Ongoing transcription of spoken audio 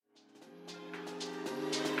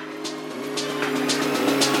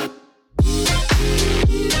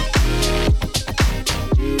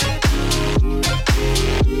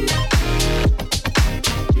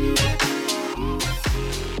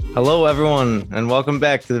Hello, everyone, and welcome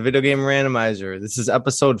back to the Video Game Randomizer. This is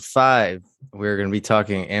episode 5. We're going to be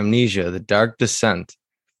talking Amnesia, The Dark Descent.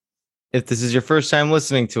 If this is your first time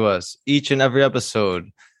listening to us, each and every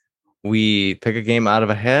episode, we pick a game out of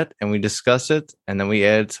a hat and we discuss it, and then we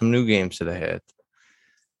add some new games to the hat.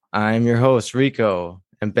 I'm your host, Rico,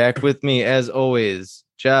 and back with me, as always,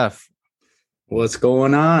 Jeff. What's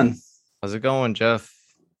going on? How's it going, Jeff?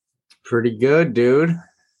 Pretty good, dude.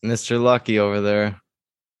 Mr. Lucky over there.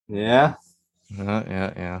 Yeah.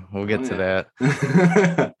 Yeah. We'll get to that.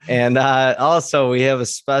 And also, we have a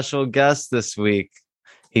special guest this week.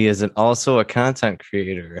 He is also a content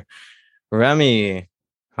creator. Remy.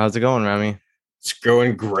 How's it going, Remy? It's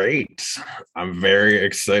going great. I'm very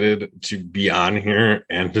excited to be on here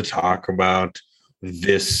and to talk about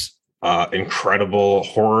this incredible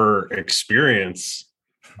horror experience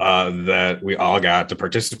that we all got to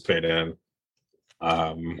participate in.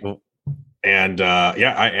 I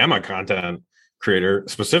am a content creator.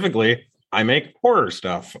 Specifically, I make horror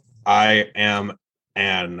stuff. I am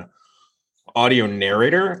an audio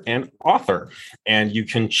narrator and author, and you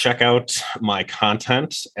can check out my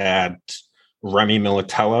content at Remy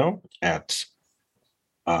Militello at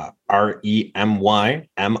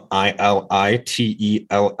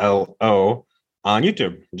RemyMilitello on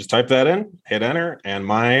YouTube. Just type that in, hit enter, and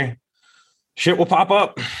my shit will pop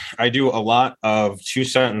up. I do a lot of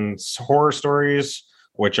 2-sentence horror stories,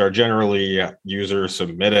 which are generally user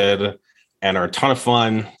submitted and are a ton of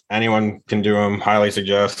fun. Anyone can do them. Highly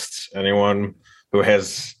suggest anyone who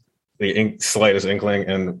has the slightest inkling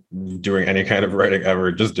in doing any kind of writing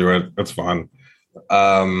ever, just do it. It's fun.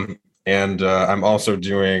 I'm also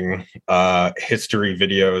doing history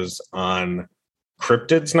videos on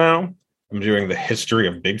cryptids now. I'm doing the history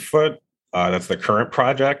of Bigfoot. That's the current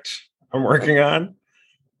project I'm working on.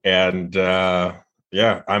 And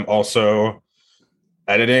I'm also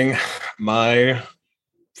editing my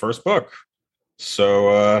first book.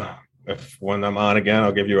 So when I'm on again,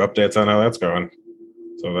 I'll give you updates on how that's going.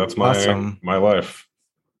 So that's my life.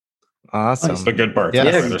 Awesome. That's the good part. Yeah.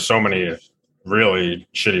 There's so many really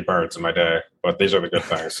shitty parts in my day, but these are the good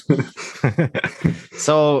things.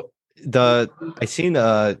 So I seen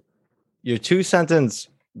your 2-sentence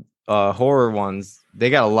horror ones. They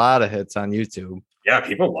got a lot of hits on YouTube. Yeah,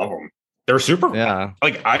 people love them. They're super. Yeah.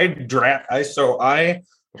 Like I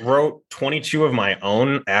wrote 22 of my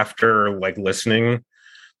own after like listening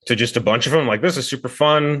to just a bunch of them. Like, this is super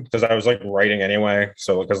fun because I was like writing anyway.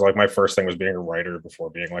 So because like my first thing was being a writer before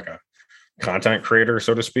being like a content creator,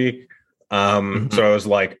 so to speak. So I was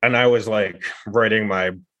like writing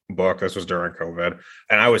my book. This was during COVID,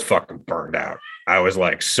 and I was fucking burned out. I was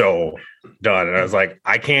like so done, and I was like,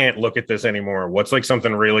 I can't look at this anymore. What's like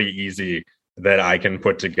something really easy that I can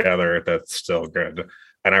put together that's still good?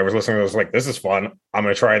 And I was listening to this, like, this is fun. I'm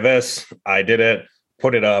gonna try this. I did it,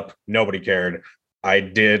 put it up. Nobody cared. I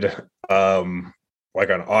did like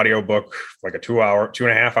an audiobook, like a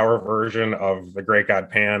 2.5 hour version of The Great God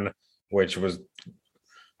Pan, which was,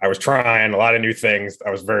 I was trying a lot of new things. I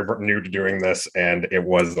was very new to doing this, and it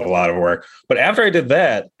was a lot of work. But after I did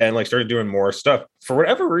that and like started doing more stuff, for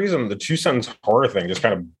whatever reason, the 2-sentence horror thing just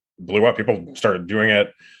kind of blew up. People started doing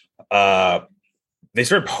it. They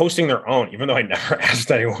started posting their own, even though I never asked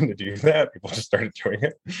anyone to do that. People just started doing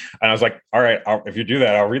it. And I was like, all right, if you do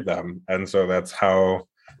that, I'll read them. And so that's how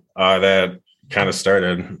that kind of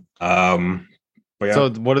started. But yeah. So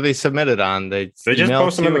what do they submit it on? They just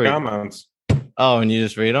post them in the comments. Oh, and you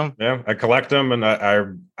just read them? Yeah, I collect them, and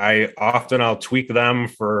I'll tweak them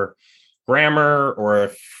for grammar, or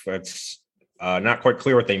if it's not quite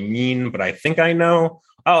clear what they mean, but I think I know,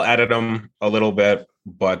 I'll edit them a little bit.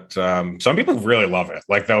 But some people really love it.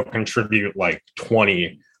 Like, they'll contribute like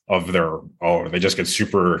 20 of their own. They just get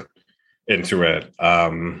super into it.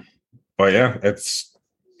 But yeah, it's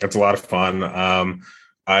a lot of fun.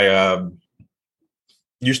 I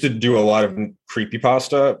used to do a lot of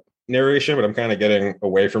creepypasta narration, but I'm kind of getting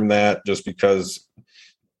away from that just because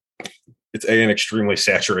it's an extremely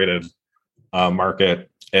saturated market,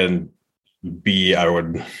 and B, I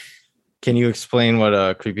would. Can you explain what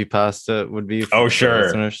a creepypasta would be? Oh, sure.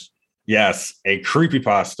 Listeners? Yes. A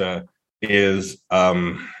creepypasta is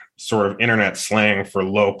sort of internet slang for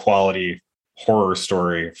low quality horror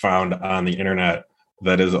story found on the internet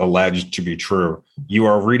that is alleged to be true. You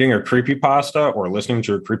are reading a creepypasta or listening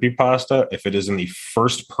to a creepypasta if it is in the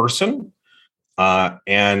first person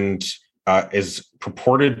and is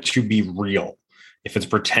purported to be real. If it's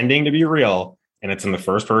pretending to be real and it's in the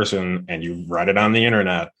first person and you read it on the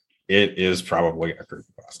internet, it is probably a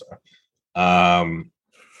creepypasta.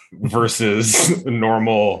 Versus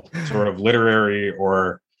normal sort of literary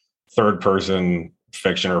or third person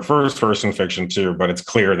fiction or first person fiction too, but it's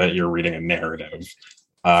clear that you're reading a narrative.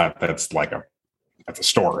 That's a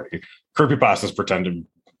story. Creepypastas pretend to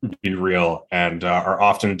be real and are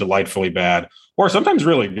often delightfully bad or sometimes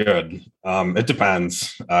really good. It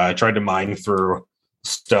depends. I tried to mine through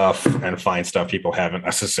stuff and find stuff people haven't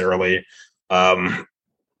necessarily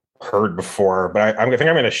heard before, but I think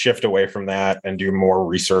I'm going to shift away from that and do more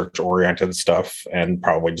research oriented stuff and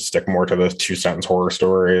probably just stick more to the 2-sentence horror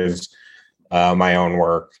stories, my own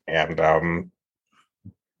work, and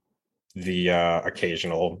the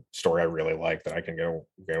occasional story I really like that I can get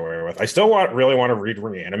away with. I still really want to read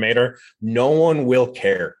Reanimator. No one will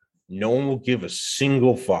care. No one will give a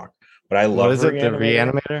single fuck. But I love what is it? The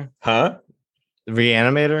Reanimator? Huh? The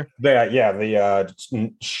Reanimator? The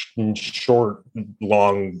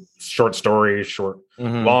short story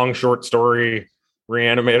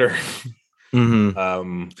Reanimator.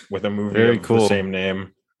 With a movie Very of cool. the same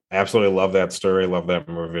name. I absolutely love that story. Love that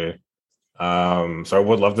movie. So I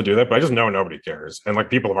would love to do that, but I just know nobody cares. And like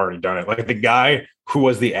people have already done it. Like the guy who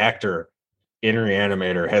was the actor in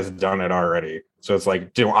Reanimator has done it already. So it's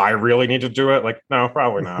like, do I really need to do it? Like, no,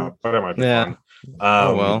 probably not. But it might be fun.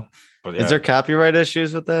 Well. But yeah. Is there copyright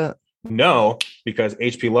issues with that? No, because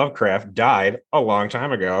H.P. Lovecraft died a long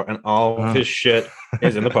time ago, and all of his shit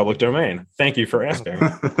is in the public domain. Thank you for asking.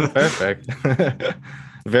 Perfect.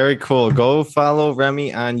 Very cool. Go follow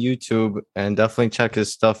Remy on YouTube and definitely check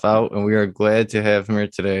his stuff out. And we are glad to have him here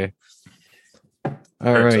today.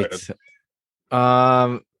 All right.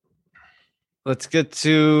 Let's get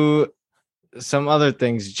to some other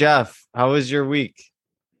things. Jeff, how was your week?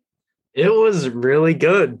 It was really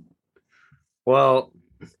good. Well,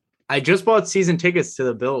 I just bought season tickets to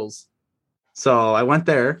the Bills. So I went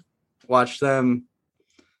there, watched them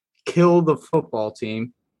kill the football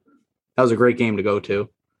team. That was a great game to go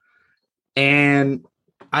to. And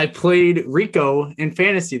I played Rico in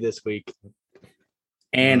fantasy this week.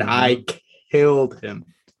 And I killed him.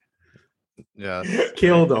 Yeah.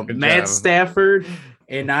 Killed him. Good Matt job. Stafford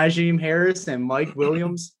and Najee Harris and Mike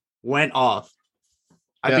Williams went off.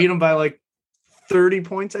 I beat him by like 30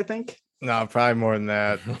 points, I think. No, probably more than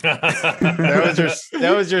that.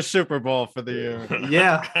 that was your Super Bowl for the year.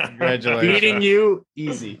 Yeah. Congratulations. Beating you,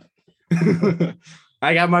 easy.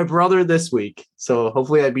 I got my brother this week, so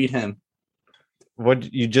hopefully I beat him.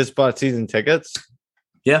 What, you just bought season tickets?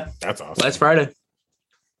 Yeah. That's awesome. Last Friday.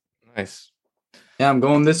 Nice. Yeah, I'm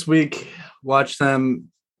going this week. Watch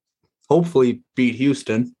them hopefully beat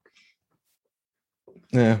Houston.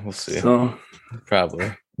 Yeah, we'll see. So,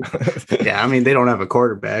 probably. yeah, I mean, they don't have a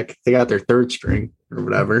quarterback. They got their third string or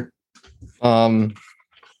whatever. What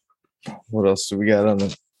else do we got on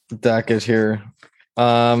the docket here?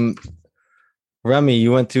 Remy,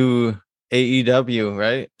 you went to AEW,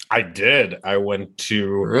 right? I did. I went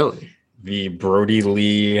to Really? the Brody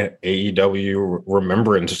Lee AEW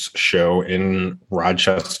Remembrance show in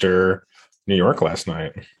Rochester, New York last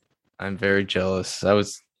night. I'm very jealous.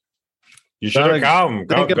 You should have come.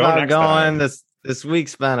 Go about next going. time. This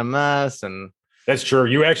week's been a mess, and That's true.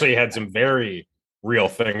 You actually had some very real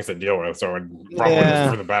things to deal with, so it probably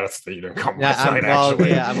was for the best that you didn't come last night.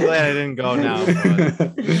 Actually, I'm glad I didn't go now.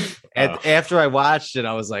 But after I watched it,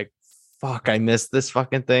 I was like, "Fuck, I missed this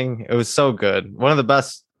fucking thing." It was so good. One of the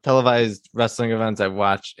best televised wrestling events I've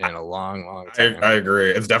watched in a long, long time. I agree.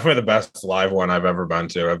 It's definitely the best live one I've ever been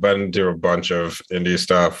to. I've been to a bunch of indie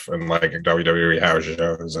stuff and like WWE house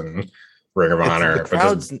shows and Ring of Honor,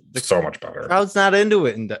 but just so much better. Crowd's not into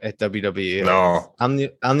it at WWE. No, I'm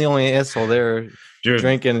the only asshole there, dude,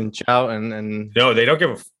 drinking and shouting and no, they don't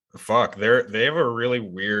give a fuck. They have a really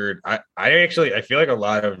weird. I feel like a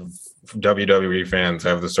lot of WWE fans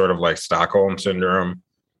have this sort of like Stockholm syndrome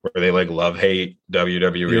where they like love hate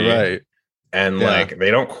WWE. You're right. And like they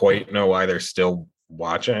don't quite know why they're still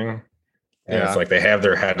watching. And it's like they have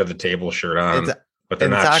their head of the table shirt on, but they're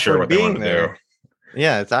not sure what they want to do.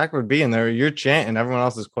 Yeah, it's awkward being there. You're chanting, everyone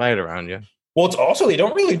else is quiet around you. Well, it's also they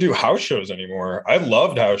don't really do house shows anymore. I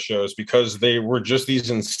loved house shows because they were just these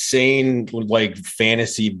insane like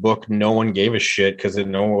fantasy book. No one gave a shit because it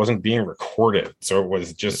wasn't being recorded, so it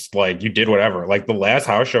was just like you did whatever. Like the last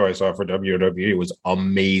house show I saw for WWE was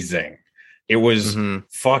amazing. It was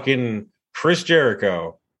fucking Chris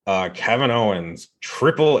Jericho, Kevin Owens,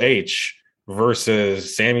 Triple H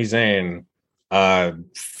versus Sami Zayn,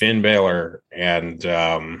 Finn Balor, and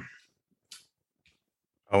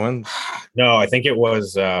Owen? No, I think it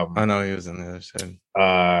was oh no, he was on the other side.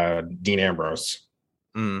 Dean Ambrose.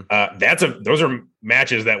 Those are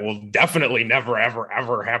matches that will definitely never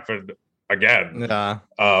ever happen again. Yeah.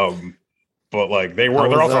 But like they're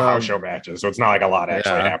also house show matches, so it's not like a lot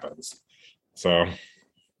actually happens. So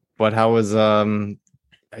But how was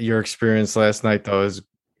your experience last night though? Is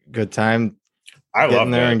good time I getting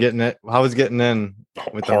love there that. and getting it. How was getting in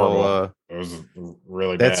with the Horrible. whole It was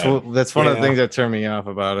really that's bad. that's one of the Yeah. things that turned me off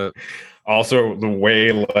about it. Also, the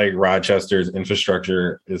way like Rochester's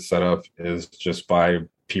infrastructure is set up is just by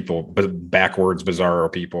people, but backwards,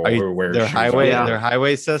 bizarro people who wear their shoes highway on Yeah. their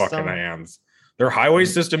highway their fucking system? hands. Their highway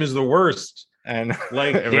system is the worst. And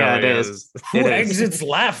Like, it Yeah, really it is. Who It is. exits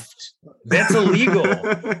left? That's illegal. Inner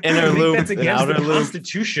I think loop, that's an against outer the loop.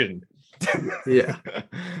 Constitution. Yeah.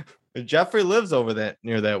 Jeffrey lives over that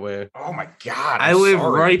near that way. Oh my god! I I'm live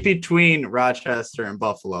sorry. right between Rochester and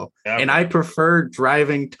Buffalo, Yeah, and I prefer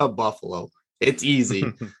driving to Buffalo. It's easy.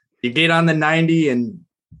 You get on the 90 and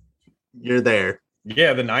you're there.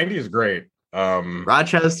 yeah, the 90 is great.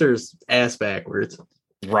 Rochester's ass backwards.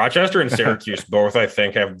 Rochester and Syracuse both, I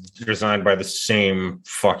think, have designed by the same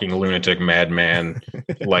fucking lunatic madman.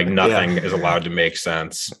 Like nothing is allowed to make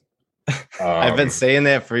sense. I've been saying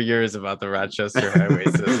that for years about the Rochester highway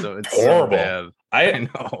system. It's Horrible. So bad. I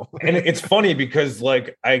know. And it's funny because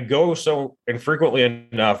like I go so infrequently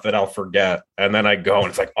enough that I'll forget, and then I go and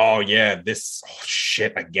it's like, oh yeah, this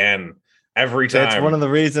shit again every time. That's one of the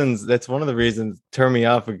reasons turn me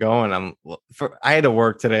off of going. I had to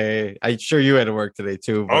work today. I'm sure you had to work today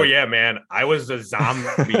too. Oh yeah, man. I was a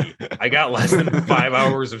zombie. I got less than 5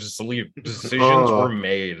 hours of sleep. Decisions were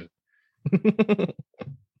made.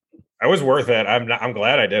 I was worth it. I'm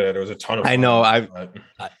glad I did it. It was a ton of fun. I know.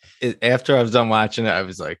 But After I was done watching it, I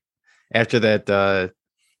was like, after that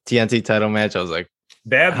TNT title match, I was like,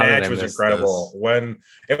 that how did match I was miss incredible. this? When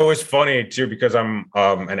it was funny too, because I'm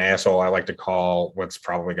an asshole. I like to call what's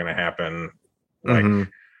probably going to happen. Like, Mhm.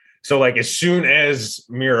 so like as soon as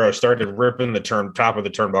Miro started ripping the top of the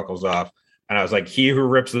turnbuckles off, and I was like, he who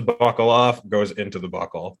rips the buckle off goes into the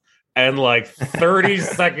buckle. And like 30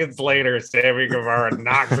 seconds later, Sammy Guevara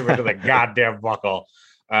knocks him into the goddamn buckle.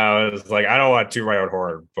 I was like, I don't want to toot my own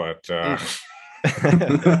horn, but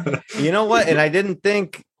You know what? And I didn't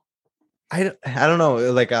think I don't know,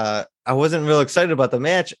 like I wasn't real excited about the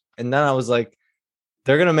match, and then I was like,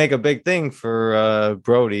 they're gonna make a big thing for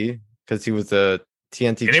Brody because he was the TNT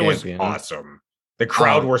and champion. it was awesome. The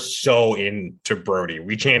crowd were so into Brody.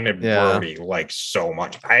 We chanted Brody like so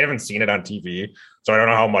much. I haven't seen it on TV, so I don't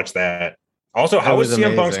know how much that. Also, how was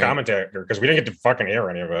CM Punk's commentator? Because we didn't get to fucking hear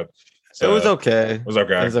any of it. So it was okay. It was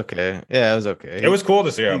okay. It was okay. Yeah, it was okay. It was cool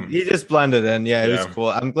to see him. He just blended in. Yeah, it was cool.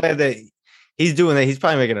 I'm glad that he's doing that. He's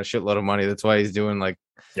probably making a shitload of money. That's why he's doing like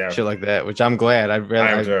shit like that, which I'm glad. I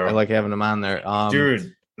like having him on there.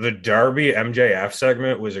 Dude, the Darby MJF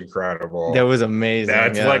segment was incredible. That was amazing.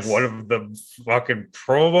 That's like one of the fucking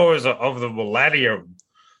promos of the millennium.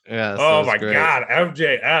 Yeah. Oh my god,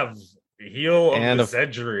 MJF, heel of the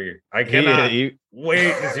century. I cannot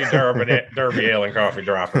wait to see Darby Allin Coffee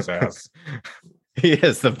drop his ass. He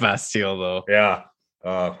is the best heel though. Yeah.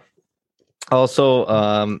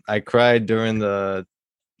 Also, I cried during the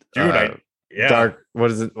dark. What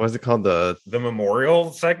is it? What's it called? The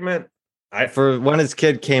memorial segment. For when his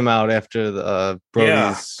kid came out after the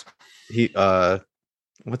Brody's,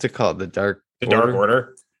 what's it called? Dark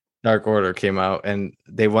Order. Dark Order came out and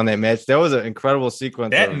they won that match. That was an incredible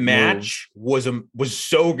sequence. That match was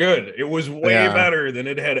so good. It was way better than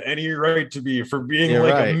it had any right to be for being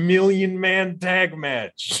a million-man tag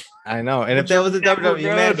match. I know. And if that was a WWE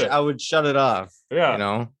match, I would shut it off. Yeah. You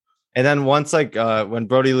know? And then once when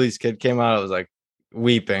Brody Lee's kid came out, I was like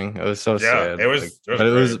weeping. It was so sad. It was but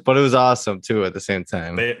it was awesome too at the same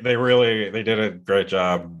time. They did a great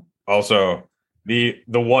job. Also, the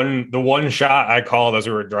one shot I called as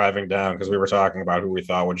we were driving down because we were talking about who we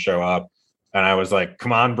thought would show up, and I was like,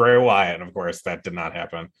 "Come on, Bray Wyatt!" And of course, that did not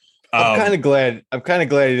happen. I'm kind of glad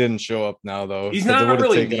he didn't show up now, though. He's not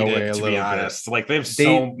really needed, to be honest. Like they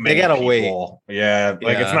gotta wait. Yeah,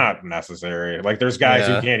 like it's not necessary. Like there's guys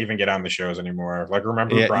who can't even get on the shows anymore. Like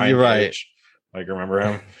remember Brian Cage? Like remember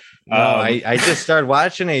him? No, I just started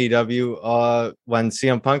watching AEW when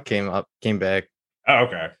CM Punk came back. Oh,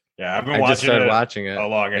 okay. Yeah, I just started watching it. How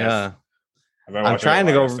long? Yeah. I'm trying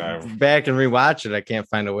to go back and rewatch it. I can't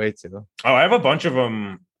find a way to. Oh, I have a bunch of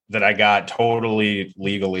them that I got totally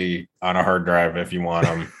legally on a hard drive if you want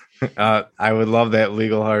them. I would love that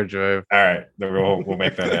legal hard drive. All right, we'll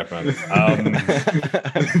make that happen.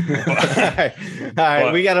 All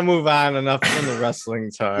right, we got to move on. Enough from the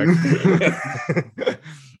wrestling talk.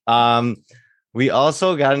 We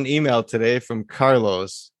also got an email today from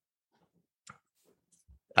Carlos.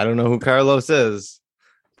 I don't know who Carlos is,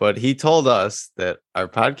 but he told us that our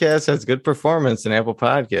podcast has good performance in Apple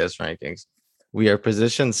Podcast rankings. We are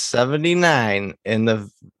positioned 79 in the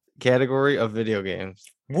category of video games.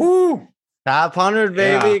 Woo! Top 100,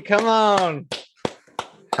 baby. Yeah. Come on.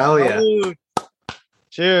 Hell yeah. Salute.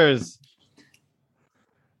 Cheers.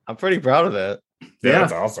 I'm pretty proud of that. Yeah, Yeah.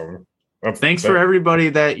 that's awesome. Thanks for everybody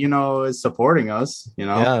that, is supporting us,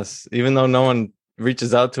 Yes. Even though no one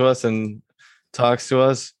reaches out to us and talks to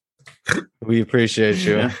us, we appreciate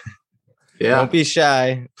you. Yeah. Yeah. Don't be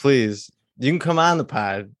shy, please. You can come on the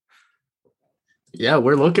pod. Yeah,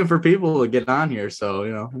 we're looking for people to get on here. So, if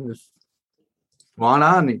you want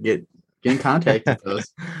on and get in contact with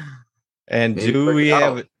us. And Maybe do work we it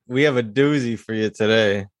out. have a doozy for you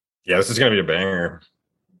today. Yeah, this is gonna be a banger.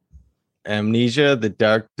 Amnesia, the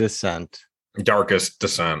Dark Descent. Darkest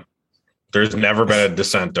Descent. There's never been a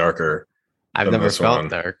descent darker. I've than never this felt one.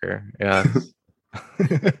 darker. Yeah.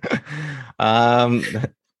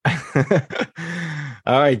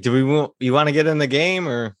 All right. You want to get in the game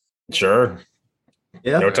or? Sure.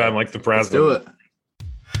 Yeah. No time like the Let's president. do it.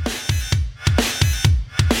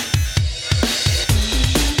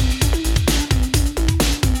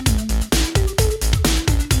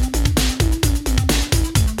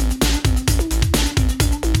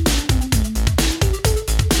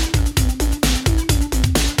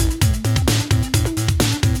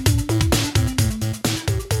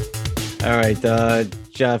 All right,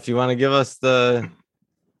 Jeff, you want to give us the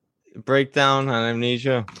breakdown on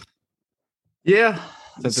Amnesia? Yeah.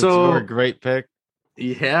 Since it's your great pick.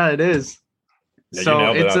 Yeah, it is. Yeah, So you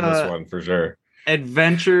nailed it it's on this a one for sure.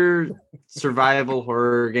 adventure survival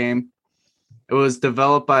horror game. It was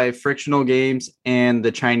developed by Frictional Games and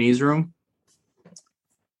the Chinese Room.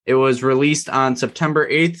 It was released on September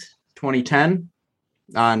 8th, 2010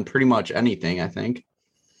 on pretty much anything, I think.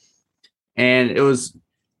 And it was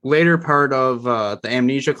later part of the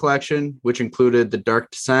Amnesia collection, which included The Dark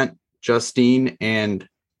Descent, Justine, and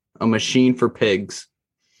A Machine for Pigs.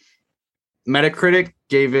 Metacritic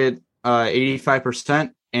gave it 85%,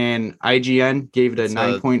 and IGN gave it a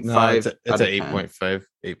 9.5. No, it's an out of 8.5.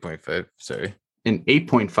 8.5. Sorry. An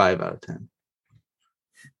 8.5 out of 10.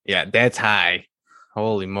 Yeah, that's high.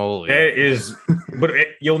 Holy moly. It is, but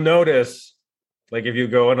you'll notice, like if you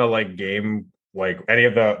go into like game, like any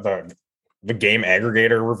of the game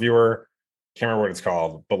aggregator reviewer, can't remember what it's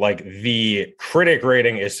called, but like the critic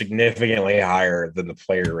rating is significantly higher than the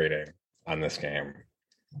player rating on this game,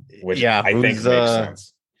 which I think makes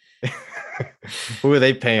sense. Who are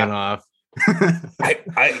they paying off?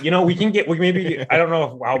 We can get, maybe, I don't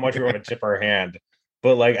know how much we want to tip our hand,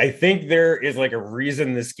 but like I think there is like a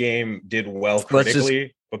reason this game did well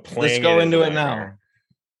critically, but playing. Let's go into it now.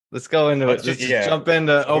 Let's go into it. Let's just jump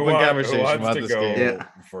into open conversation about this game. Yeah.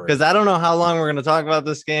 Because I don't know how long we're going to talk about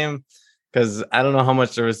this game, because I don't know how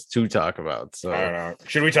much there is to talk about. So I don't know.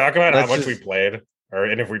 Should we talk about how much we played,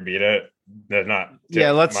 and if we beat it?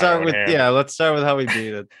 Let's start with how we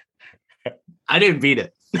beat it. I didn't beat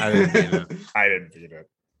it. I didn't beat it.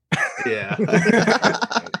 Yeah.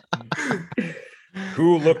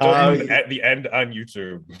 Who looked at the end on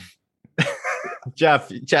YouTube?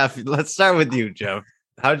 Jeff, let's start with you, Jeff.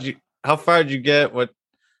 How far did you get?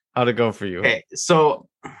 How'd it go for you? Okay, so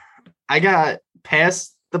I got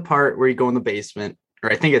past the part where you go in the basement,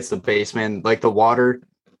 or I think it's the basement, like the water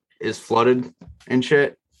is flooded and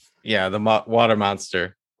shit. Yeah, the water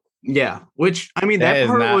monster. Yeah, which I mean that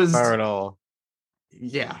part not was far at all.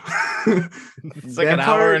 Yeah. It's like an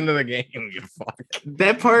hour into the game, you fuck.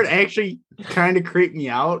 That part actually kind of creeped me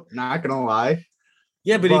out, not gonna lie.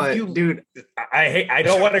 Yeah, but if you, dude, I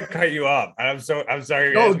don't want to cut you off. I'm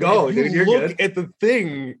sorry. No, go, dude. You're look good. at the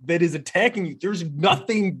thing that is attacking you. There's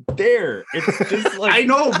nothing there. It's just like I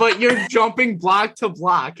know, but you're jumping block to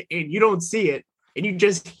block and you don't see it, and you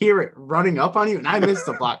just hear it running up on you. And I missed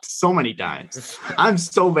the block so many times. I'm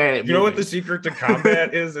so bad at You know what the secret to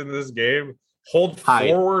combat is in this game? Hold Hide.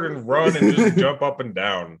 forward and run and just jump up and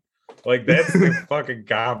down. Like that's the fucking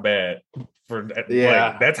combat.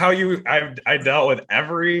 Yeah, that's how I dealt with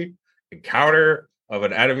every encounter of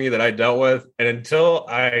an enemy that I dealt with, and until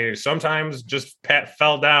I sometimes just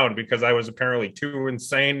fell down because I was apparently too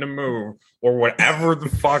insane to move, or whatever the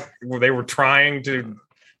fuck they were trying to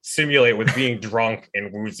simulate with being drunk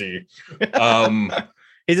and woozy.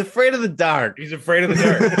 He's afraid of the dark. He's afraid of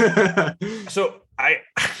the dark. So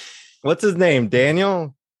what's his name?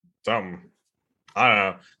 Daniel? Something. I don't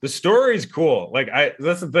know. The story's cool. Like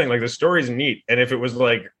that's the thing. Like the story's neat. And if it was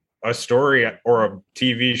like a story or a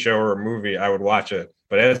TV show or a movie, I would watch it.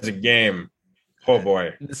 But as a game, oh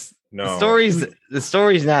boy. No. The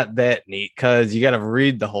story's not that neat because you gotta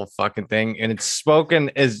read the whole fucking thing. And it's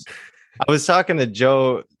spoken as I was talking to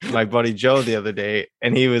Joe, my buddy Joe, the other day,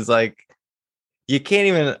 and he was like, you can't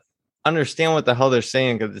even understand what the hell they're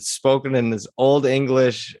saying because it's spoken in this old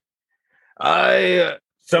English.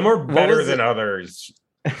 Some are better was than it? others.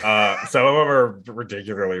 Some of them are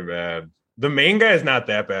particularly bad. The main guy is not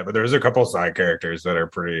that bad, but there's a couple side characters that are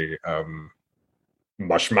pretty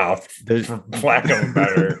mush mouth, for lack of a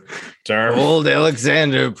better term. Old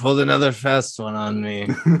Alexander pulled another fast one on me.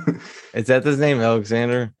 Is that his name,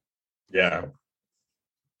 Alexander? Yeah.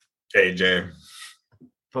 AJ.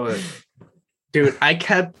 But dude, I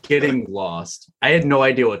kept getting lost. I had no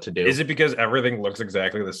idea what to do. Is it because everything looks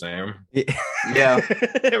exactly the same? Yeah.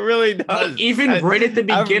 It really does. Even right at the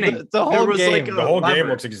beginning, the whole there was game. like The whole game lever.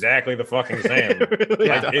 looks exactly the fucking same. It really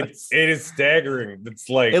Yeah. does. It is staggering. It's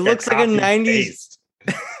like It looks like a copy 90s paste.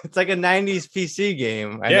 It's like a 90s PC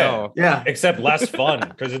game. I Yeah. know. Yeah. Except less fun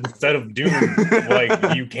because instead of Doom,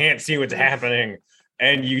 like you can't see what's happening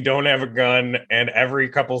and you don't have a gun, and every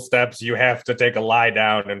couple steps you have to take a lie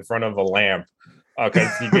down in front of a lamp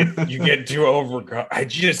because you get too overcome.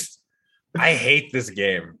 I hate this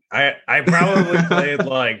game. I probably played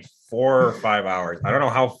like 4 or 5 hours. I don't know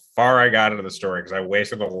how far I got into the story because I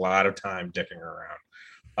wasted a lot of time dicking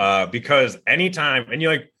around. Because anytime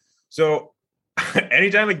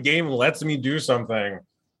anytime a game lets me do something,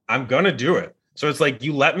 I'm gonna do it. So it's like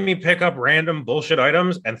you let me pick up random bullshit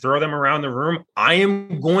items and throw them around the room. I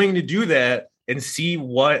am going to do that and see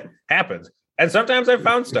what happens. And sometimes I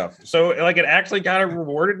found stuff. So like it actually kind of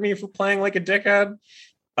rewarded me for playing like a dickhead.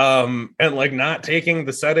 And like not taking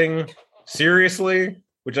the setting seriously,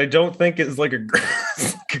 which I don't think is like a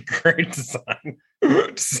great design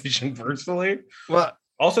decision personally. Well,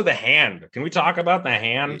 Also, the hand. Can we talk about the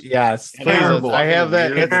hand? yes. Please, Terrible. I have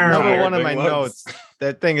that. Weird It's number Terrible. one on my thing looks. notes.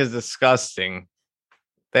 That thing is disgusting.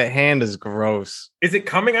 That hand is gross. Is it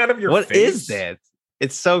coming out of your What face? is that?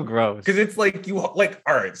 It's so gross. Because it's like you like.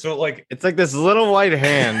 All right, so like It's like this little white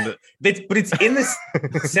hand. but it's in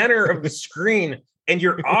the center of the screen, and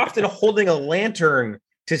you're often holding a lantern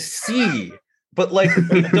to see. But like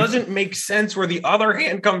it doesn't make sense where the other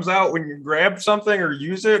hand comes out when you grab something or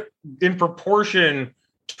use it in proportion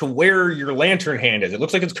to where your lantern hand is. It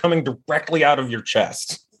looks like it's coming directly out of your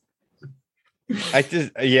chest.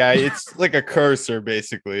 It's like a cursor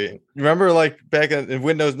basically. Remember, like back in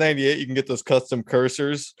Windows 98, you can get those custom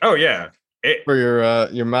cursors Oh yeah. for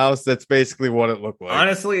your mouse. That's basically what it looked like.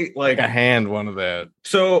 Honestly, Like a hand, one of that.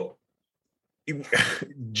 so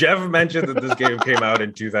Jeff mentioned that this game came out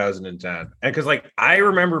in 2010. And because like I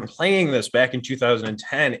remember playing this back in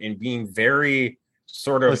 2010 and being very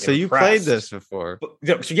sort of So you played impressed. this before?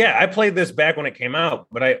 So yeah, I played this back when it came out,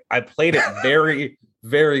 but I played it very,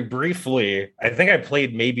 very briefly. I think I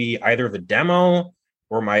played maybe either the demo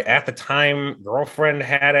or my at the time girlfriend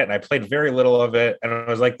had it, and I played very little of it. And I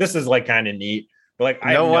was like, this is like kind of neat. But like,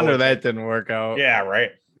 I No have wonder intention- that didn't work out. Yeah,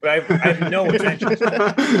 right. But I have no intention.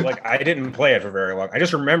 Like, I didn't play it for very long. I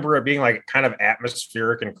just remember it being like kind of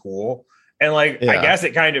atmospheric and cool. And like, I Yeah. guess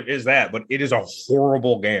it kind of is that, but it is a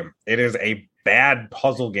horrible game. It is a bad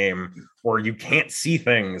puzzle game where you can't see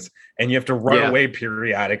things and you have to run Yeah. away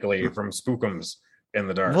periodically from spookums in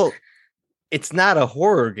the dark. Well, it's not a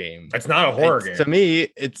horror game. It's not a horror To game. me,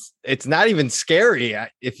 it's not even scary.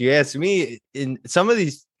 If you ask me, in some of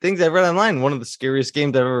these things I read online, one of the scariest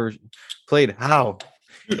games I've ever played. How?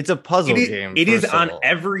 It's a puzzle game. It is first of on all.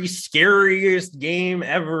 every scariest game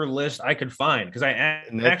ever list I could find because I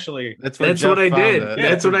And that- actually That's what That's Jeff what I found did. it. Yeah,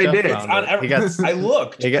 that's what I Jeff did. found on it. every- He got I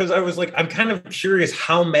looked He got- because I was like, I'm kind of curious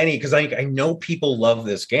how many, because I know people love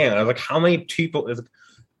this game. And I was like, how many people is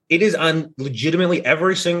it is on legitimately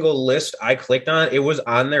every single list I clicked on. It was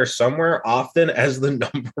on there somewhere, often as the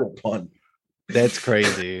number one. That's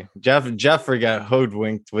crazy. Jeffrey got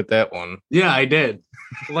hoodwinked with that one, Yeah, I did.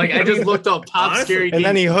 Like I just looked up top Honestly, scary and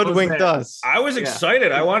then he games. What was hoodwinked that? us. I was Yeah.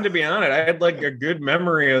 excited. I wanted to be on it. I had like a good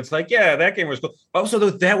memory. It's like, yeah, that game was cool. Also, though,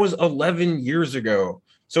 that was 11 years ago.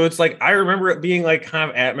 So it's like I remember it being like kind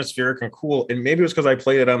of atmospheric and cool. And maybe it was because I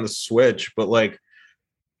played it on the Switch, but like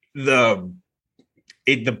the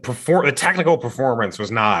technical performance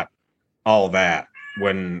was not all that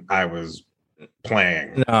when I was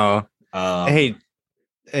playing. No, Um, hey,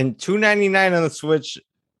 and $2.99 on the Switch.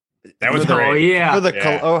 that was for the- great. Oh yeah. For the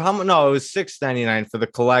Yeah. how much? No, it was $6.99 for the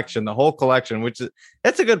collection, the whole collection, which is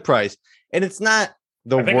that's a good price. And it's not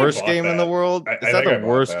the I think I worst bought game in that. the world. I It's think not I the bought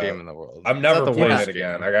worst that. game in the world. I'm It's not never the playing worst it game.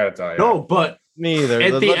 again. I gotta tell you. No, but Me either.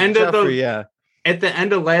 At the end of the- yeah. at the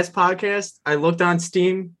end of last podcast, I looked on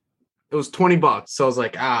Steam. It was $20. So I was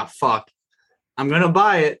like, fuck. I'm gonna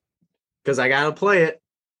buy it because I gotta play it.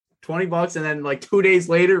 $20, and then like 2 days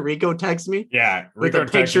later, Rico texts me. Yeah, With Rico a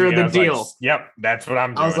picture texted of me, the I was like, deal. yep, that's what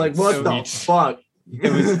I'm doing. I was like, what the Sweet. fuck?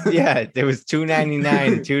 It was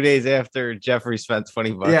 $2.99 2 days after Jeffrey spent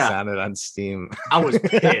 $20 on it on Steam. I was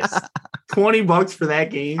pissed. $20 for that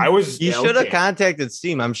game. You should have contacted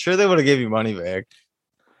Steam. I'm sure they would have given you money back.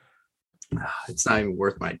 It's not even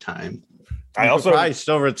worth my time. I also probably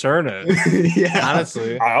still return it. Yeah,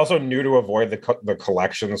 honestly. I also knew to avoid the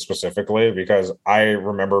collection specifically because I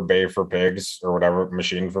remember Bay for Pigs or whatever,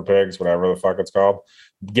 Machine for Pigs, whatever the fuck it's called,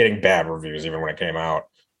 getting bad reviews even when it came out.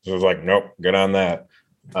 So I was like, nope, good on that.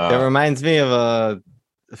 That reminds me of a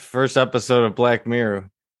first episode of Black Mirror.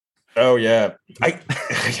 Oh yeah, the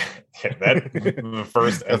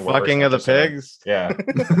first and the fucking of the pigs. Yeah,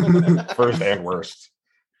 first and worst.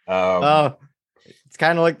 It's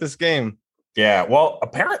kind of like this game. Yeah, well,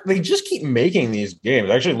 apparently they just keep making these games.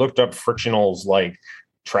 I actually looked up Frictional's like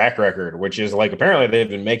track record, which is like apparently they've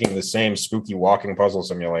been making the same spooky walking puzzle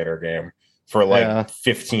simulator game for like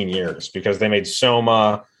 15 years because they made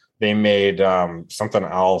Soma, they made something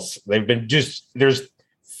else. They've been there's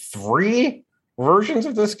 3 versions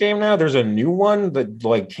of this game now. There's a new one that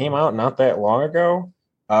like came out not that long ago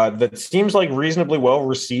that seems like reasonably well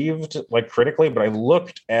received, like critically, but I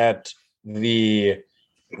looked at the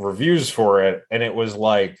reviews for it and it was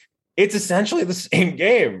like it's essentially the same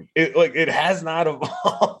game. It has not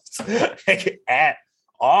evolved at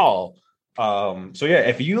all. So yeah,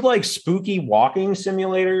 if you like spooky walking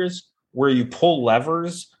simulators where you pull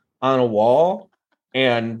levers on a wall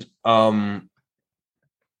and not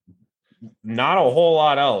a whole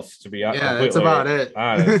lot else to be honest. Yeah, that's about it.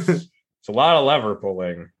 It's a lot of lever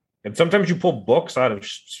pulling, and sometimes you pull books out of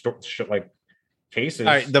like cases.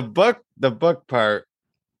 All right, the book part.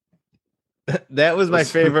 That was my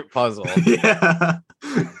favorite puzzle. Yeah.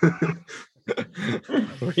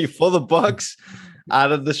 Where you pull the books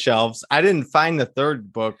out of the shelves. I didn't find the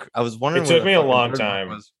third book. I was wondering. It took me a long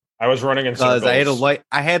time. I was running in circles.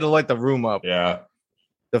 I had to light the room up. Yeah.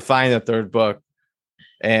 To find the third book,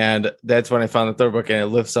 and that's when I found the third book, and it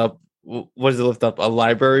lifts up. What does it lift up? A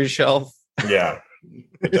library shelf. Yeah.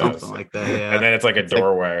 It does. Something like that. Yeah. And then it's like a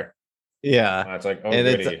doorway. Yeah. It's like and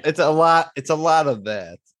goody. It's a lot. It's a lot of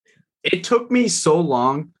that. It took me so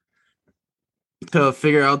long to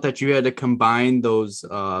figure out that you had to combine those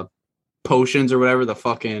potions or whatever, the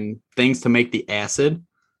fucking things to make the acid.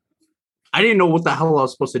 I didn't know what the hell I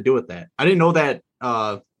was supposed to do with that. I didn't know that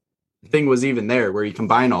thing was even there where you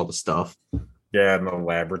combine all the stuff. Yeah, in the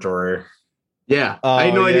laboratory. Yeah. I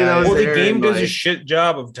had no idea that was well, there. The game does like, a shit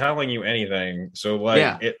job of telling you anything. So like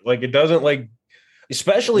Yeah. it doesn't like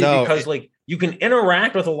especially because like you can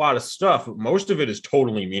interact with a lot of stuff, but most of it is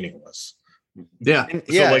totally meaningless. Yeah. And,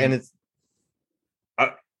 So, like, and it's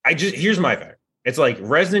here's my thing. It's like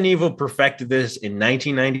Resident Evil perfected this in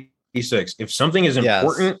 1996. If something is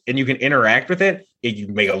important and you can interact with it, you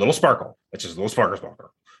make a little sparkle. It's just a little sparkle.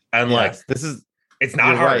 And like it's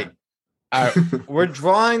not hard. Right. We're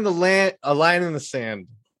drawing a line in the sand.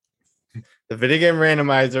 The video game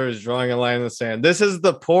randomizer is drawing a line in the sand. This is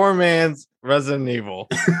the poor man's Resident Evil.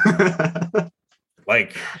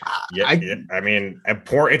 Like, I mean,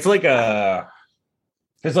 it's like a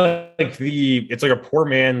poor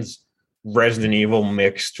man's Resident Evil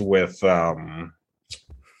mixed with a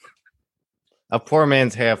poor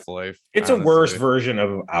man's Half-Life. It's honestly a worse version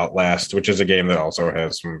of Outlast, which is a game that also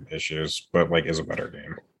has some issues, but like is a better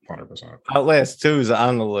game. 100%. Outlast 2 is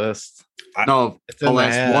on the list. No,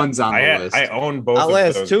 Outlast 1's on the list. I own both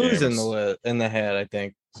Outlast of those 2's games. in the head, I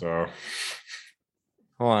think. So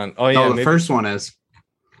hold on. Oh yeah, no, the first one is.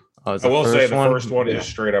 I will say the first one is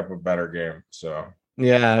straight up a better game. So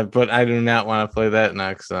yeah, but I do not want to play that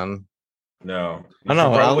next then. No. I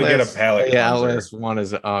know. Probably get a palette. Yeah, Outlast 1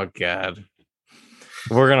 is oh god.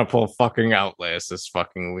 We're gonna pull fucking Outlast this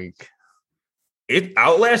fucking week.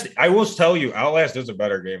 Outlast, I will tell you, Outlast is a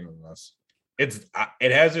better game than this. It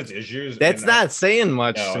has its issues. That's not saying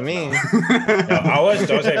much to me. No, Outlast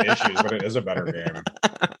does have issues, but it is a better game.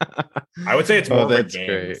 I would say it's more of a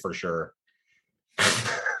game for sure.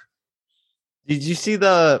 Did you see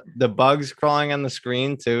the bugs crawling on the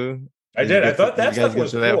screen too? I did. I thought that stuff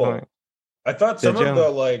was cool. I thought some of the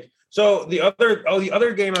like. So the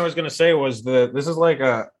other game I was going to say was this is like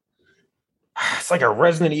it's like a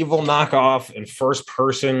Resident Evil knockoff in first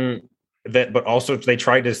person but also they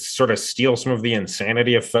tried to sort of steal some of the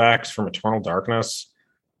insanity effects from Eternal Darkness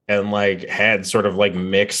and like had sort of like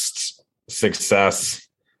mixed success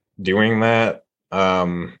doing that. I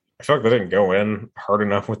feel like they didn't go in hard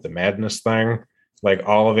enough with the madness thing, like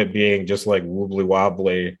all of it being just like wobbly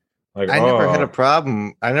wobbly. Like I never had a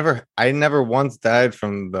problem. I never once died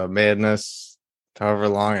from the madness. However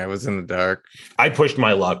long I was in the dark, I pushed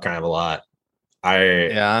my luck kind of a lot. I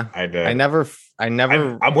did. I never. I'm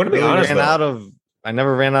going to be honest. Ran out of I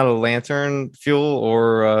never ran out of lantern fuel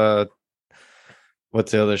or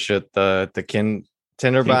what's the other shit? The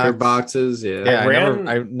tinder Tinker box. boxes, yeah. Yeah,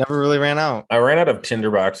 I I never really ran out. I ran out of tinder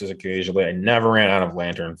boxes occasionally. I never ran out of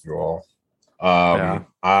lantern fuel. Yeah.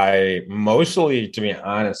 I mostly, to be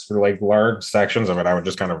honest, for like large sections of it, I would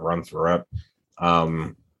just kind of run through it.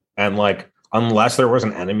 And like, unless there was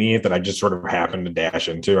an enemy that I just sort of happened to dash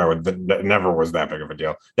into, that never was that big of a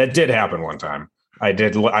deal. That did happen one time. I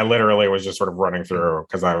literally was just sort of running through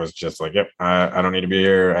because I was just like, yep, I don't need to be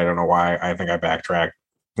here. I don't know why. I think I backtracked,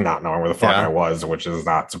 not knowing where the fuck I was, which is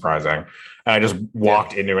not surprising. I just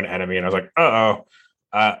walked into an enemy and I was like,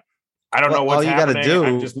 I don't know what's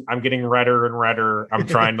happening. I'm getting redder and redder. I'm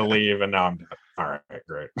trying to leave, and now I'm dead. All right,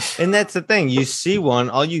 great. And that's the thing. You see one,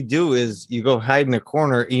 all you do is you go hide in a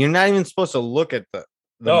corner. You're not even supposed to look at the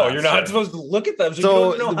monster. You're not supposed to look at them.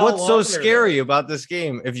 So what's so scary about this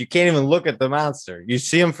game if you can't even look at the monster? You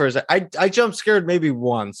see him for a second. I jumped scared maybe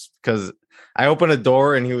once because I opened a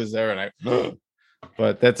door and he was there, and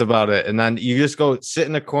but that's about it. And then you just go sit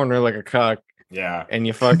in a corner like a cuck. Yeah. And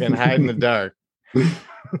you fucking hide in the dark.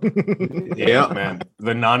 Yeah, man.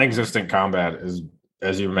 The non-existent combat is,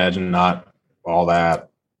 as you imagine, not all that.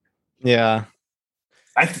 Yeah.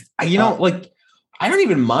 I don't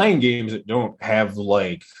even mind games that don't have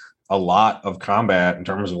like a lot of combat in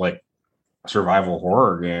terms of like survival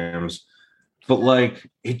horror games, but like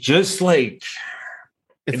it just like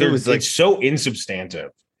it's so insubstantive.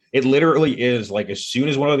 It literally is like as soon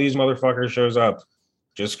as one of these motherfuckers shows up,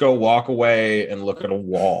 just go walk away and look at a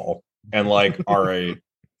wall and like, all right,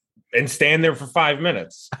 and stand there for 5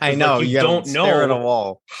 minutes. I know like, you don't know at a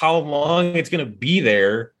wall how long it's gonna be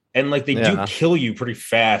there, and like they do kill you pretty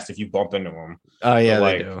fast if you bump into them. Oh yeah, but,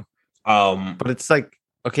 like, they do. But it's like,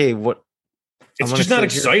 okay, what? It's just not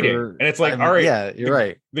exciting, and it's like, all right, yeah, you're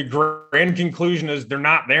right. The grand conclusion is they're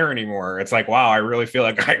not there anymore. It's like, wow, I really feel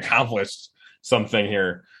like I accomplished something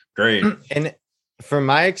here. Great. And from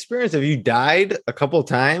my experience, if you died a couple of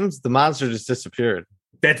times, the monster just disappeared.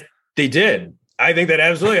 That they did. I think that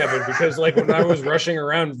absolutely happened because, like, when I was rushing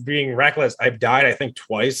around being reckless, I died, I think,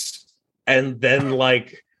 twice, and then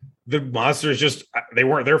like the monsters they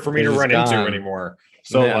weren't there for me to run into anymore.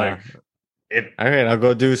 So like, all right, I'll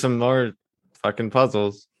go do some more fucking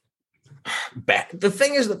puzzles. The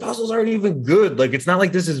thing is, the puzzles aren't even good. Like, it's not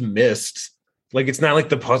like this is Myst. Like, it's not like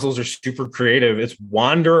the puzzles are super creative. It's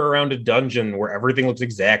wander around a dungeon where everything looks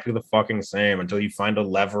exactly the fucking same until you find a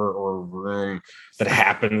lever or a room that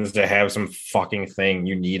happens to have some fucking thing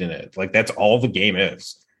you need in it. Like, that's all the game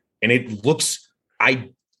is. And it looks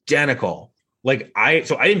identical. Like, I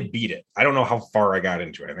didn't beat it. I don't know how far I got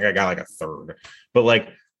into it. I think I got like a third. But like,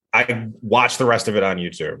 I watched the rest of it on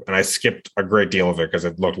YouTube and I skipped a great deal of it because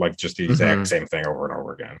it looked like just the exact same thing over and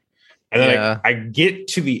over again. And then I get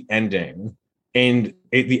to the ending. And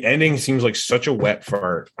the ending seems like such a wet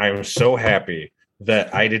fart. I'm so happy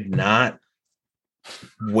that I did not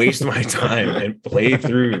waste my time and play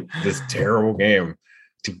through this terrible game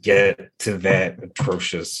to get to that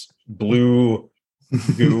atrocious blue,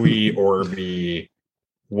 gooey, orby,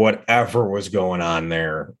 whatever was going on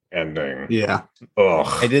there ending. Yeah. Ugh.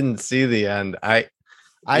 I didn't see the end. I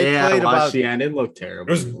played watched the end. It looked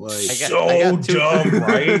terrible. It was dumb,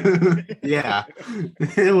 right? Yeah,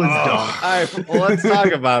 it was dumb. All right, well, let's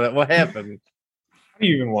talk about it. What happened? How do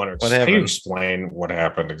you even want to? How do you explain what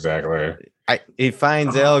happened exactly? He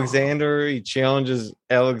finds Alexander. He challenges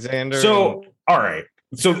Alexander. So, all right.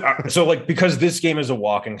 So like, because this game is a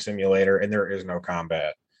walking simulator and there is no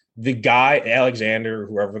combat, the guy Alexander,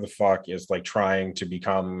 whoever the fuck, is like trying to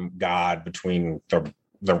become God between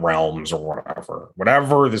the realms or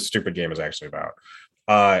whatever this stupid game is actually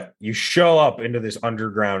about. You show up into this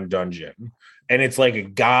underground dungeon and it's like a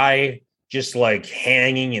guy just like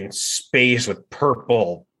hanging in space with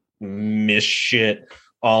purple mist shit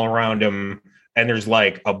all around him. And there's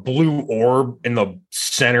like a blue orb in the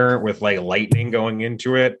center with like lightning going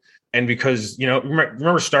into it. And because,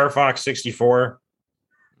 remember Star Fox 64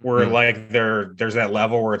 where like there's that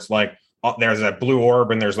level where it's like, there's that blue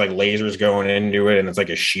orb and there's like lasers going into it and it's like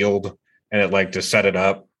a shield and it like to set it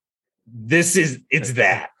up. It's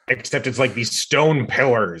that, except it's like these stone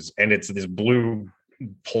pillars and it's this blue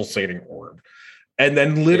pulsating orb. And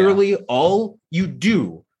then literally all you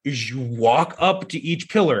do is you walk up to each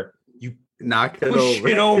pillar, you knock it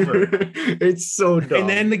over. It's so dumb. And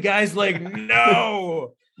then the guy's like,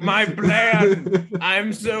 no, my plan,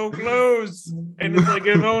 I'm so close. And it's like,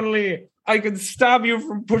 if only I could stop you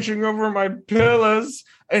from pushing over my pillars.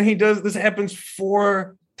 And this happens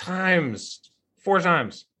 4 times. 4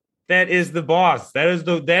 times. That is the boss. That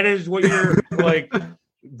is what you're like.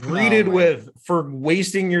 greeted with for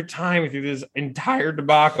wasting your time through this entire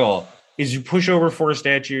debacle is you push over 4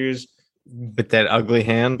 statues with that ugly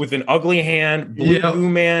hand. With an ugly hand, Blue Goo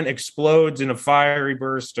Man explodes in a fiery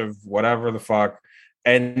burst of whatever the fuck,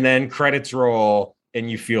 and then credits roll,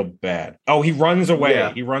 and you feel bad. Oh, he runs away.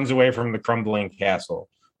 Yeah. He runs away from the crumbling castle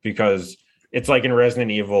because it's like in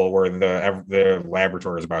Resident Evil where the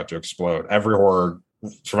laboratory is about to explode. Every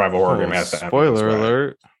survival horror game has to end. Spoiler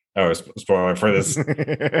alert. Oh, spoiler for this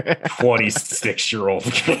 26-year-old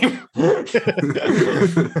game.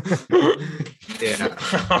 Yeah.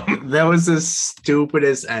 That was the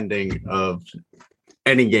stupidest ending of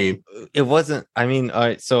any game. It wasn't. I mean, all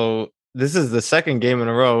right. So this is the second game in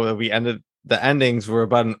a row that we ended. The endings were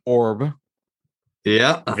about an orb.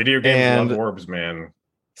 Yeah. Video games love orbs, man.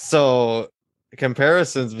 So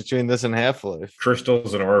comparisons between this and Half-Life.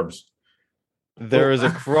 Crystals and orbs. There is a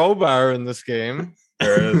crowbar in this game.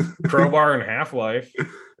 There is crowbar in Half-Life.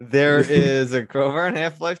 There is a crowbar in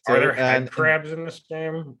Half-Life too. Are there head crabs in this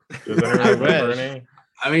game?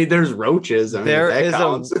 I mean, there's roaches. There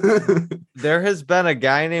has been a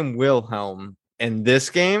guy named Wilhelm in this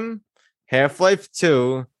game, Half-Life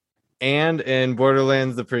 2, and in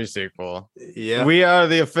Borderlands the pre-sequel. Yeah. We are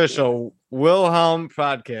the official Wilhelm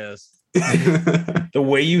podcast. The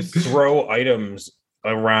way you throw items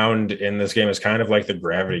around in this game is kind of like the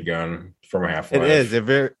gravity gun from Half-Life. It is. It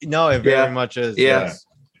very much is. Yes.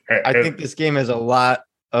 I think this game has a lot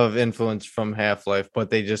of influence from Half-Life, but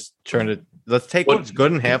they just turned it. Let's take what's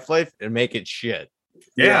good in Half-Life and make it shit.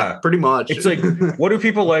 Yeah, pretty much. It's like, what do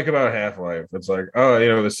people like about Half-Life? It's like, oh,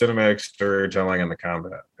 the cinematic storytelling and the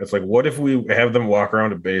combat. It's like, what if we have them walk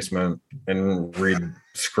around a basement and read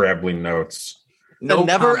scrabbly notes? The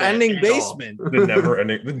never-ending basement.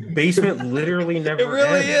 The basement literally never. It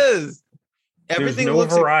really is. Everything.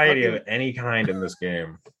 There's no variety of any kind in this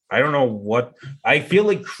game. I don't know what. I feel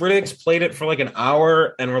like critics played it for like an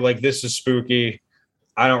hour and were like, "This is spooky.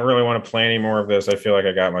 I don't really want to play any more of this." I feel like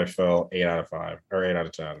I got my fill. 8 out of 5 or 8 out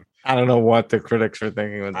of 10. I don't know what the critics were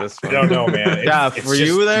thinking with this one. I don't know, man. Jeff, were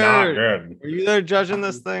you there? Not good. Were you there judging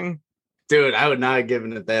this thing? Dude, I would not have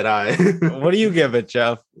given it that high. What do you give it,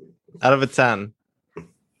 Jeff? Out of a 10?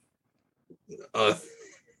 A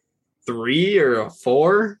 3 or a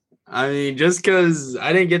 4. I mean, just because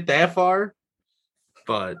I didn't get that far,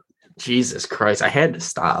 but Jesus Christ, I had to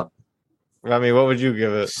stop. Remy, what would you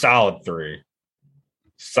give it? Solid 3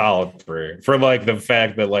 for like the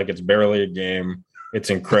fact that like it's barely a game, it's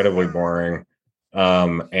incredibly boring,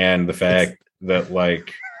 and the fact that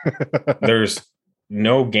like there's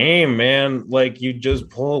no game, man. Like you just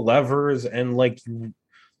pull levers and like you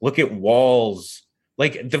look at walls.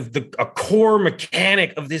 Like a core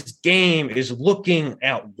mechanic of this game is looking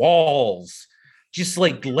at walls. Just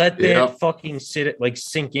like let that fucking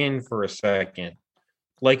sink in for a second.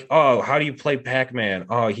 Like, oh, how do you play Pac-Man?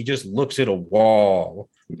 Oh, he just looks at a wall,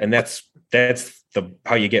 and that's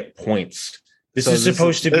how you get points. This is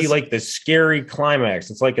supposed to be like the scary climax.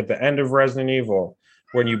 It's like at the end of Resident Evil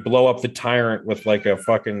when you blow up the tyrant with like a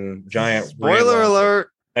fucking giant spoiler alert.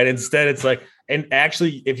 And instead it's like, and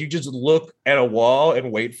actually, if you just look at a wall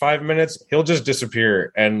and wait 5 minutes, he'll just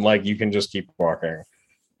disappear, and like you can just keep walking,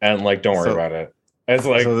 and like don't worry about it. It's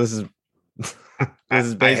like this is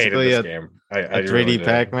basically a game. A 3D really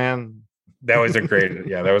Pac-Man. That was a great,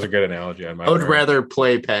 that was a good analogy on my. I would rather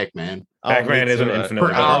play Pac-Man. Pac-Man is an infinite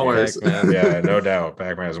for hours. Yeah, no doubt.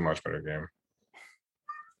 Pac-Man is a much better game.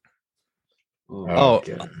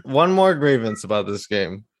 One more grievance about this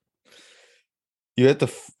game. You have to,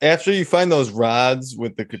 after you find those rods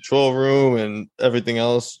with the control room and everything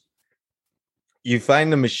else, you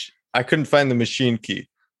find the machine. I couldn't find the machine key.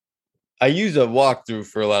 I use a walkthrough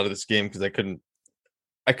for a lot of this game because I couldn't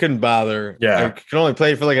bother. Yeah, I could only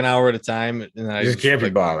play for like an hour at a time, and I just can't be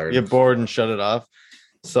bothered. Get bored and shut it off.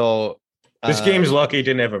 So this game's lucky it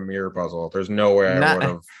didn't have a mirror puzzle. There's no way I would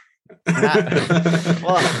have.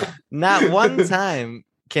 Not one time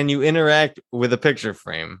can you interact with a picture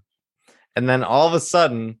frame. And then all of a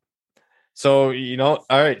sudden, all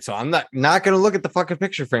right, so I'm not going to look at the fucking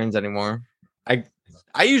picture frames anymore. I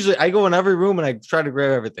go in every room and I try to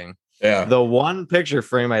grab everything. Yeah. The one picture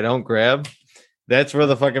frame I don't grab, that's where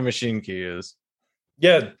the fucking machine key is.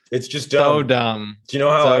 Yeah, it's just dumb. So dumb. Do you know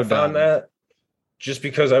how I found that? Just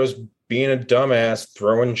because I was being a dumbass,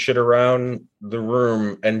 throwing shit around the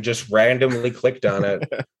room and just randomly clicked on it.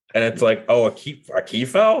 And it's like, oh, a key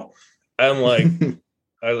fell? I'm like...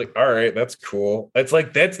 I was like, all right, that's cool. It's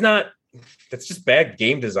like, that's just bad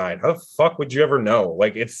game design. How the fuck would you ever know?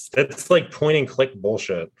 Like, that's like point and click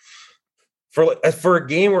bullshit. for a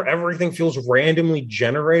game where everything feels randomly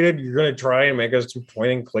generated, you're gonna try and make us do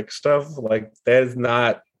point and click stuff. Like that is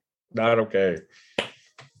not okay.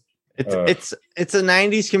 It's a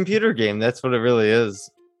 90s computer game. That's what it really is.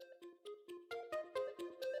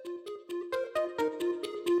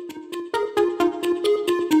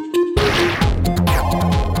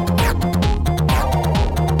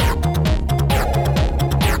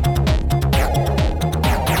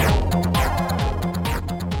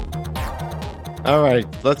 All right,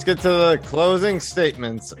 let's get to the closing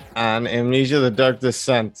statements on Amnesia: The Dark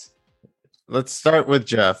Descent. Let's start with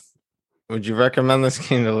Jeff. Would you recommend this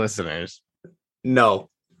game to listeners? No,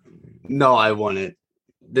 I wouldn't.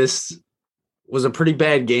 This was a pretty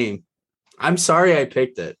bad game. I'm sorry I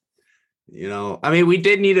picked it. I mean, we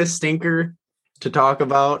did need a stinker to talk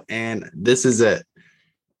about, and this is it.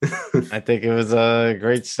 I think it was a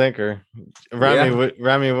great stinker.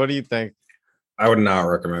 Rami, what do you think? I would not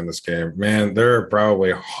recommend this game. Man, there are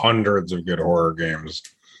probably hundreds of good horror games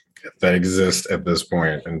that exist at this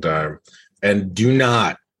point in time. And do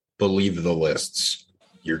not believe the lists.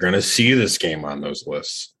 You're going to see this game on those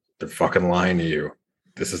lists. They're fucking lying to you.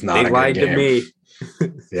 This is not a good game. They lied to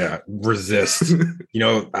me. Yeah, resist.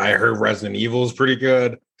 I heard Resident Evil is pretty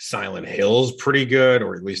good. Silent Hill is pretty good,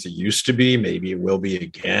 or at least it used to be. Maybe it will be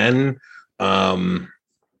again. What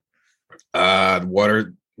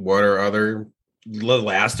are other? The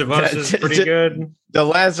Last of Us is pretty good. The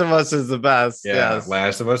Last of Us is the best. Yeah, yes.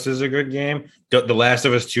 Last of Us is a good game. The Last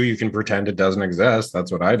of Us 2, you can pretend it doesn't exist.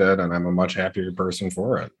 That's what I did, and I'm a much happier person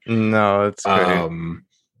for it. No, it's great.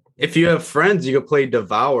 If you have friends, you can play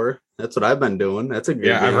Devour. That's what I've been doing. That's a good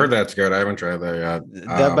game. I've heard that's good. I haven't tried that yet.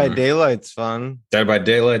 Dead by Daylight's fun. Dead by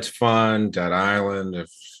Daylight's fun. Dead Island, if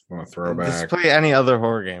you want to throw back. Just play any other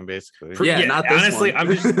horror game, basically. Not this honestly,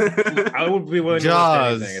 one. I would be willing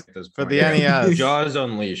Jaws to list anything at this point. for the NES. Jaws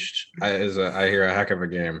Unleashed I hear a heck of a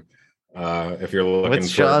game. If you're looking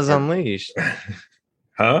What's for Jaws Unleashed?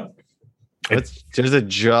 Huh? There's a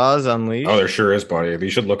Jaws Unleashed? Oh, there sure is, buddy. You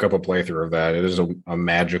should look up a playthrough of that. It is a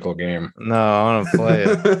magical game. No, I want to play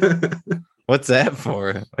it. What's that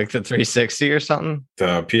for? Like the 360 or something?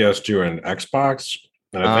 The PS2 and Xbox.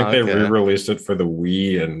 And I think they re-released it for the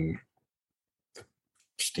Wii and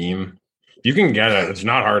Steam. You can get it. It's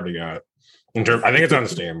not hard to get. I think it's on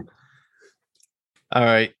Steam. All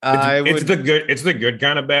right. It's the good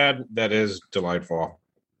kind of bad that is delightful.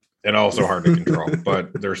 And also hard to control,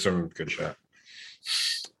 but there's some good shit.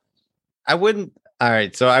 I wouldn't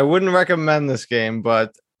recommend this game,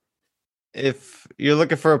 but if you're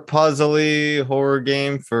looking for a puzzly horror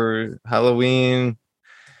game for Halloween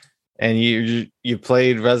and you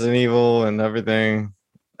played Resident Evil and everything,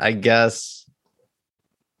 I guess.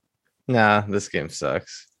 Nah, this game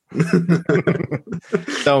sucks.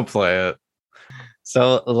 Don't play it.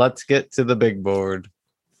 So let's get to the big board.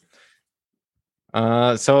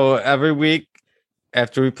 So every week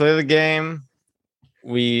after we play the game,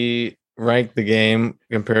 we rank the game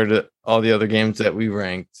compared to all the other games that we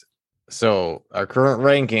ranked. So our current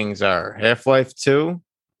rankings are Half-Life 2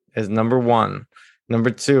 is number 1, number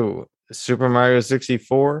 2, Super Mario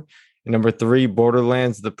 64, and number 3,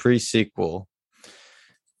 Borderlands, the pre-sequel.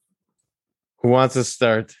 Who wants to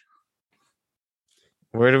start?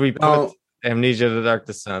 Where do we put Amnesia: The Dark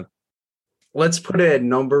Descent? Let's put it at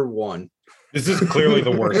number 1. This is clearly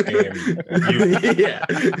the worst game.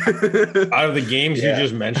 Out of the games you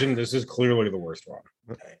just mentioned, this is clearly the worst one.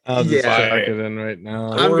 I'll just chuck it in right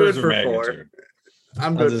now. I'm good for 4.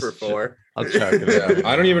 I'm good for 4. I'll chuck it in.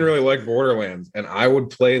 I don't even really like Borderlands, and I would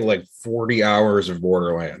play like 40 hours of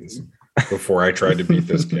Borderlands before I tried to beat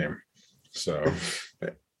this game. So,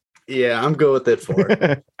 yeah, I'm good with it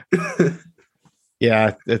 4.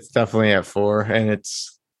 Yeah, it's definitely at 4, and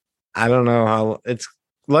I don't know how it's.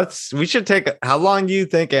 We should take. How long do you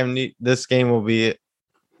think this game will be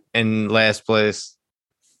in last place?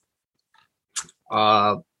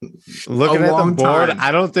 Looking at the board, time.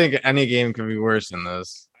 I don't think any game can be worse than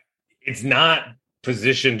this. It's not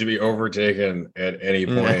positioned to be overtaken at any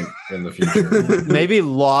point in the future. Maybe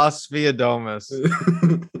Los Viadomas.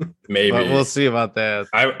 Maybe, but we'll see about that.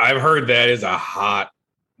 I've heard that is a hot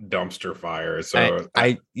dumpster fire. So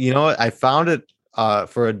you know what? I found it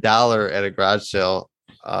for $1 at a garage sale.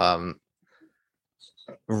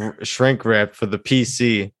 Shrink wrap for the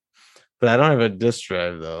PC, but I don't have a disk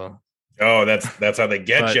drive though. Oh, that's how they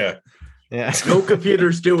get you. Yeah, no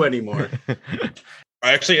computers do anymore.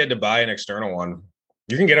 I actually had to buy an external one.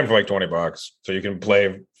 You can get them for like $20, so you can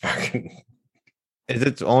play. Is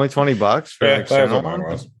it only $20 for external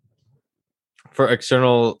one? For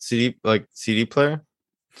external CD player?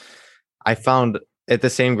 I found at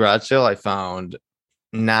the same garage sale. I found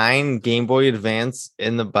 9 Game Boy Advance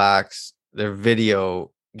in the box. Their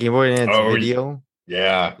video, Game Boy Advance video,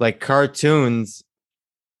 Yeah. like cartoons,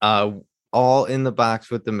 all in the box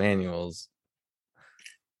with the manuals.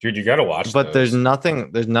 Dude, you gotta watch But those.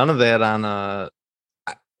 there's none of that on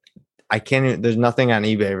I can't even, there's nothing on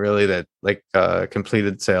eBay really that like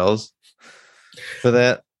completed sales for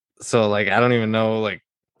that. So like I don't even know like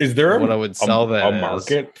Is there what I would sell that a as.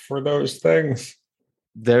 market for those things?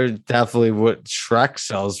 There definitely what Shrek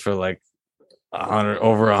sells for like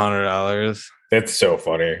over $100. That's so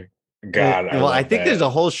funny. God, Well, I love think that. there's a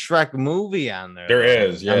whole Shrek movie on there. There though,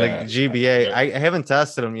 is, on the yeah. GBA. I haven't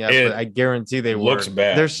tested them yet, It but I guarantee they looks work.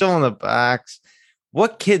 bad. They're still in the box.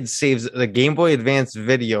 What kid saves the Game Boy Advance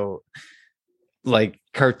video like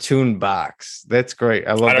cartoon box? That's great.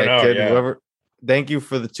 I love I don't that know, kid. yeah. Whoever. Thank you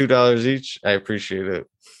for the $2 each. I appreciate it.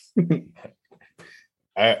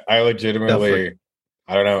 I legitimately, Definitely.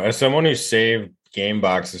 I don't know. As someone who saved game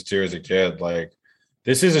boxes too as a kid, like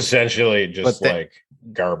this is essentially just like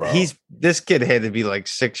garbo. This kid had to be like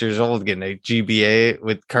 6 years old getting a GBA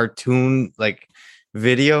with cartoon like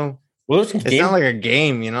video. Well, It's not like a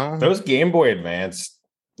game, you know. Those Game Boy Advance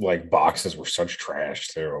like boxes were such trash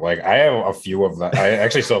too. Like I have a few of them. I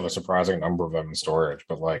actually still have a surprising number of them in storage,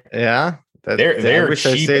 but like Yeah, they're I wish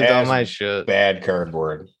I cheap saved all as my shit. bad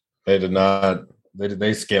cardboard. They did not.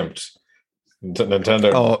 They skimped.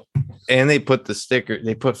 Nintendo. Oh, and they put the sticker.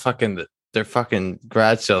 They put their fucking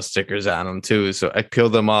garage sale stickers on them too. So I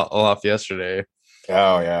peeled them all off yesterday.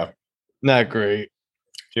 Oh yeah, Not great.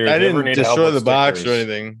 dude, I if you ever didn't need help destroy with the box or stickers,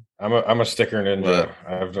 anything. I'm a sticker ninja.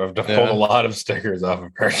 I've pulled a lot of stickers off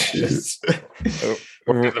of cartridges.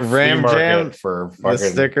 Went to the flea Ram market Jam, for the fucking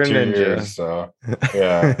sticker 2 ninja. years, so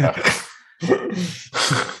yeah.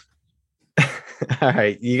 All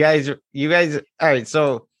right, you guys. All right,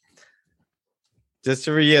 so just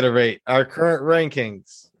to reiterate, our current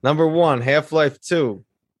rankings: number 1, Half-Life 2;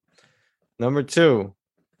 number 2,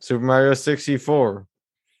 Super Mario 64;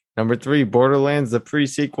 number 3, Borderlands the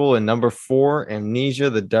pre-sequel; and number 4, Amnesia: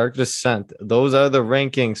 The Dark Descent. Those are the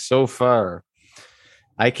rankings so far.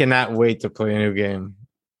 I cannot wait to play a new game.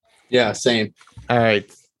 Yeah, same. All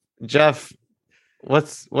right, Jeff,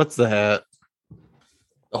 what's the hat?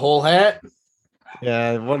 The whole hat.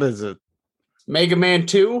 Yeah, what is it? Mega Man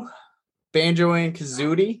 2, Banjo and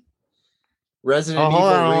Kazooie, Resident Evil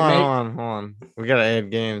Remake. Hold on. We gotta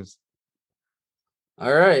add games.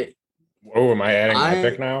 All right. Oh, am I adding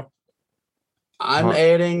Epic now? I'm Huh.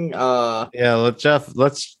 adding Yeah, let's hold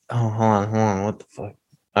on. What the fuck?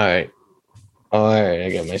 All right. Oh, all right,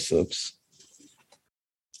 I got my slips.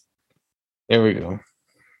 There we go.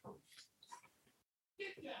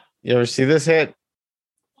 You ever see this hat?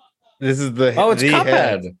 This is the Oh, it's the Cuphead.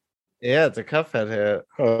 hat. Yeah, it's a Cuphead hat.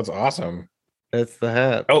 Oh, that's awesome. That's the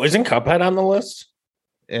hat. Oh, isn't Cuphead on the list?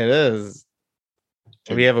 It is.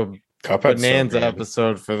 Dude, We have a Cuphead's Bonanza so good.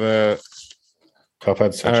 episode for that.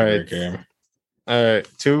 Cuphead's such All a right. great game. All right,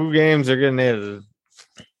 2 games are getting added.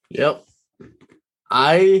 Yep.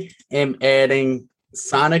 I am adding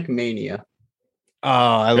Sonic Mania. Oh,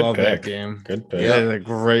 I Good love that pick. game. Good pick. That is a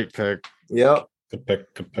great pick. Yep. Good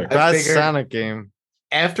pick. Good pick. I Best figured- Sonic game.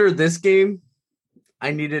 After this game,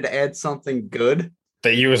 I needed to add something good.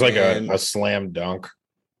 That you was like And- a slam dunk.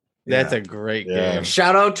 That's Yeah. a great Yeah. game.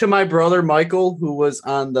 Shout out to my brother Michael, who was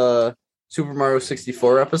on the Super Mario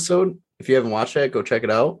 64 episode. If you haven't watched that, go check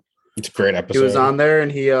it out. It's a great episode. He was on there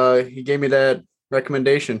and he gave me that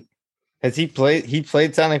recommendation. Has he played? He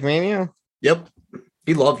played Sonic Mania. Yep.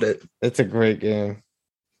 He loved it. That's a great game.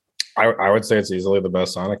 I would say it's easily the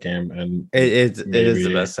best Sonic game, and It is the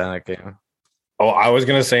Maybe- best Sonic game. oh, I was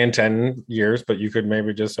gonna say in 10 years, but you could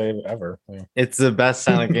maybe just say ever. Yeah. It's the best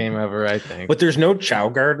Sonic game ever, I think. But there's no Chow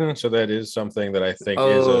Garden, so that is something that I think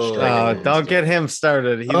is a Oh. strike. Don't get him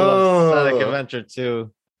started. He Oh. loves Sonic Adventure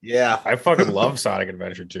 2. Yeah. I fucking love Sonic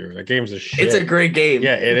Adventure 2. That game's a shit. It's a great game.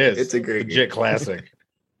 Yeah, it is. It's a great legit classic.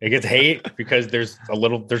 It gets hate because there's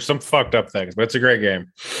some fucked up things, but it's a great game.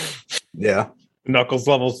 Yeah. Knuckles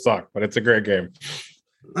levels suck, but it's a great game.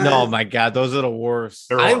 No, my God, those are the worst.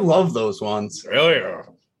 They're I all- love those ones. Really? You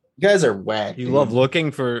guys are whack. You dude. love looking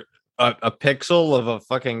for a pixel of a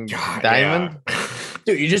fucking God, diamond. yeah.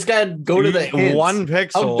 Dude, you just gotta go to the hints. One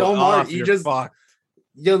pixel. dumb are off, you? you're Just- fucked.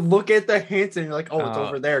 You look at the hints and you're like, oh, it's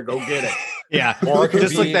over there. Go get it. Yeah, Or it could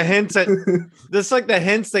just like be- the hints that just like the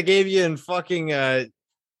hints they gave you in fucking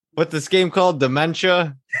what's this game called?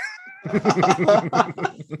 Dementia.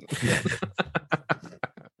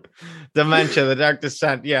 Dementia, the Dark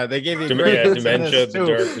Descent. Yeah, they gave you great hints in Dementia, this the too.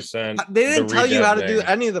 Dark Descent. They didn't the tell you how to do Redead thing.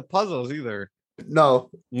 any of the puzzles either. No.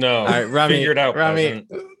 No, All right, Rami, figure it out. Rami.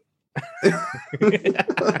 peasant.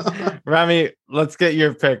 Remy, let's get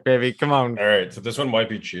your pick, baby. Come on. All right, so this one might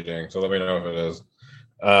be cheating, so let me know if it is.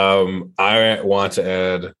 I want to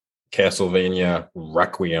add Castlevania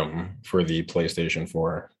Requiem for the PlayStation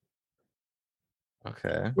 4,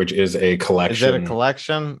 Okay. which is a collection. Is that a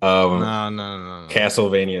collection? Of No.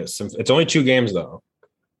 Castlevania. It's only 2 games though.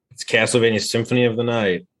 It's Castlevania Symphony of the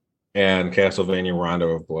Night and Castlevania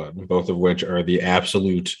Rondo of Blood, both of which are the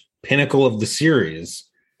absolute pinnacle of the series.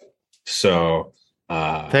 So,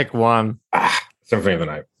 pick one. Symphony of the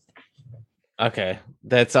Night. Okay,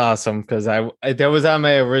 that's awesome because I that was on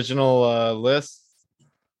my original list,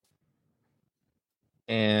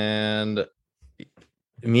 and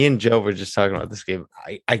me and Joe were just talking about this game.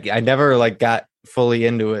 I never like got fully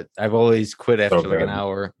into it. I've always quit after like an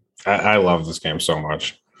hour. I love this game so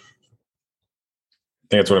much. I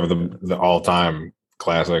think it's one of the all-time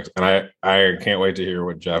classics, and I can't wait to hear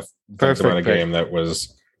what Jeff thinks about a game that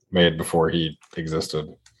was made before he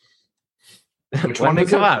existed. Which when one did it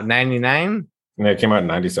was come it? out? 99? Yeah, it came out in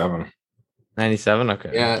 97. 97?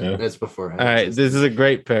 Okay. Yeah, that's before. All right, this is a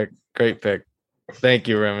great pick. Great pick. Thank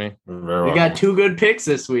you, Remy. We got 2 good picks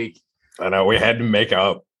this week. I know we had to make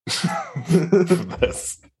up for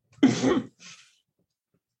this.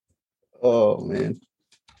 Oh man.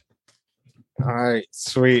 All right,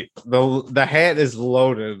 sweet. The hat is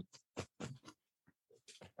loaded.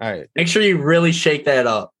 All right. Make sure you really shake that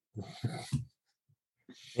up.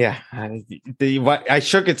 Yeah, I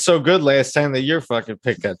shook it so good last time that your fucking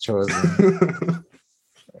pick got chosen.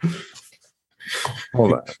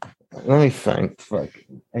 Hold on, let me find. Fuck,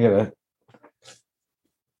 I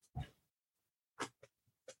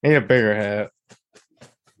need a bigger hat.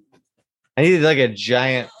 I need like a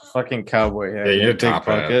giant fucking cowboy hat. Yeah, you need a big top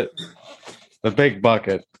hat. bucket. The big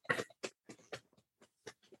bucket.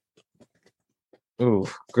 Ooh,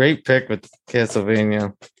 great pick with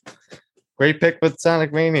Castlevania. Great pick with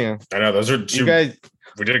Sonic Mania. I know those are 2. You guys,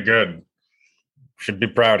 we did good. Should be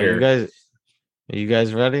proud here. Are you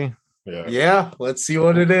guys ready? Yeah. Yeah, let's see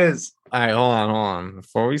what it is. All right, hold on.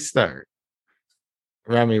 Before we start,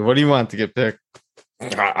 Remy, what do you want to get picked?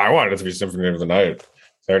 I wanted it to be Symphony of the Night.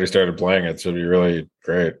 I already started playing it, so it'd be really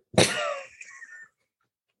great.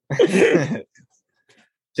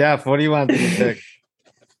 Jeff, what do you want to get picked?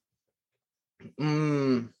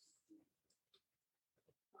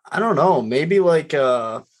 I don't know. Maybe like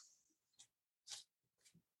one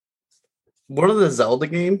of the Zelda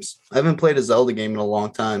games. I haven't played a Zelda game in a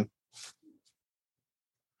long time.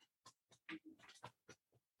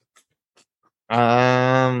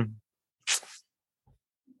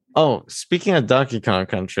 Oh, speaking of Donkey Kong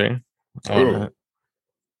Country,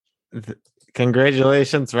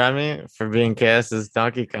 congratulations, Remy, for being cast as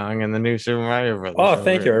Donkey Kong in the new Super Mario Brothers. Oh,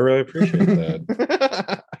 thank you. I really appreciate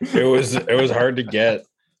that. it was hard to get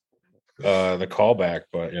the callback,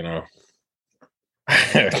 but you know,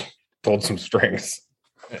 pulled some strings.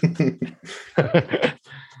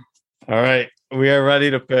 All right, we are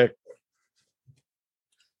ready to pick.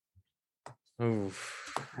 Oof.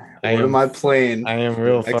 What am I playing? I am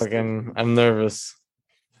real fucking. I'm nervous.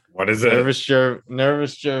 What is it?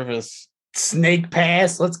 Nervous Jervis. Snake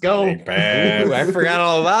Pass. Let's go. Snake Pass. Ooh, I forgot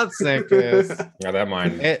all about Snake Pass. Yeah, that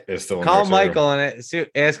mine is still. Call Michael and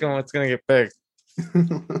ask him what's gonna get picked.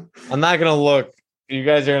 I'm not gonna look. You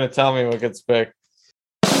guys are gonna tell me what gets picked.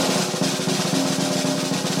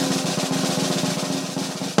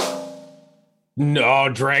 No,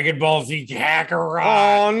 Dragon Ball Z Kakarot.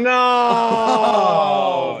 Oh no!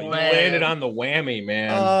 Oh, you man. landed on the whammy,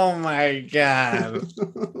 man. Oh my god!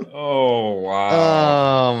 Oh wow!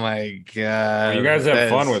 Oh my god! Well, you guys have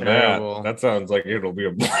fun with terrible. that. That sounds like it'll be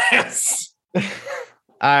a blast. All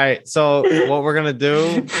right, so what we're gonna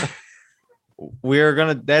do?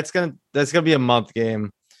 That's gonna be a month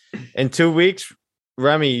game. In 2 weeks,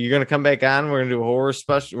 Remy, you're gonna come back on. We're gonna do a horror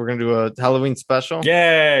special. We're gonna do a Halloween special.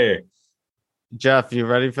 Yay! Jeff, you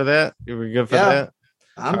ready for that? Are we good for that?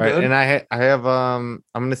 I'm all right, good. and I have I'm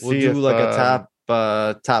gonna see if, like a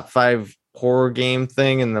top 5 horror game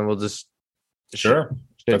thing, and then we'll just Sure.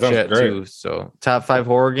 That sounds chat great. too. So top 5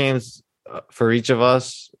 horror games for each of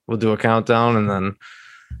us. We'll do a countdown, and then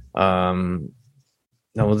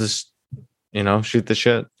we'll just shoot the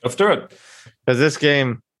shit. Let's do it. Because this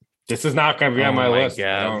game, This is not going to be on my list.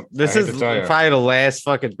 God. This is probably the last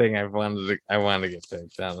fucking thing I wanted to get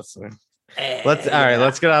picked, honestly. Let's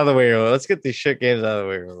get out of the way early. Let's get these shit games out of the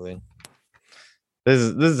way early. This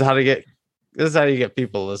is how you get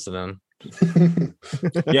people listening.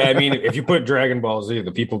 Yeah, I mean, if you put Dragon Ball Z,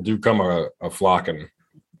 the people do come a flocking.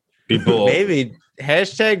 People Maybe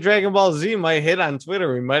hashtag Dragon Ball Z might hit on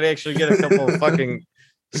Twitter. We might actually get a couple of fucking.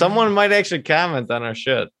 Someone might actually comment on our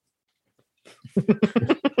shit.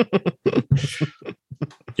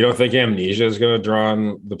 You don't think Amnesia is going to draw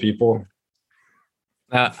on the people?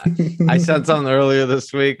 I said something earlier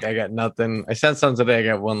this week. I got nothing. I said something today. I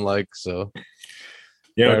got one like. So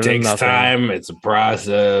You know, it better than takes nothing. time. It's a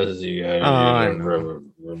process. You I got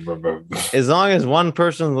As long as one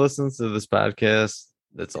person listens to this podcast,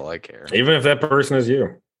 that's all I care. even if that person is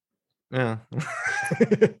you. Yeah.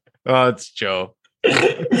 Oh, it's Joe.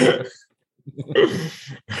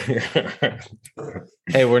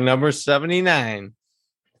 Hey, we're number 79.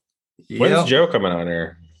 When's Yep. Joe coming on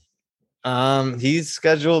here? He's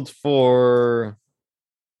scheduled for.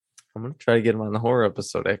 I'm gonna try to get him on the horror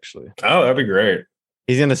episode. Actually, Oh, that'd be great.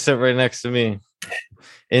 he's gonna sit right next to me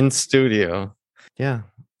in studio. Yeah,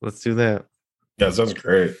 let's do that. That sounds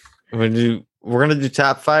great. We're gonna do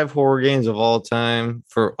top 5 horror games of all time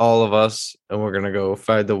for all of us, and we're gonna go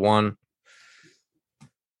 5-1.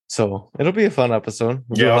 So it'll be a fun episode.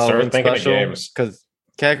 We'll do Yeah, a I'll start Halloween thinking of special, games. because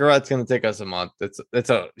Kakarot's gonna take us a month. It's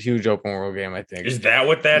a huge open world game. I think Is that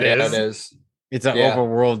what that is? Yeah, it is. it's an Yeah. open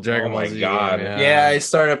world Dragon Oh my Ball Z God. game. Yeah, I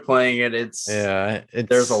started playing it.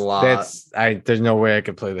 There's a lot. There's no way I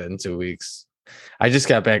could play that in 2 weeks. I just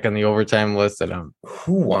got back on the overtime list, and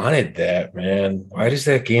Who wanted that, man? Why does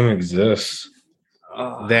that game exist?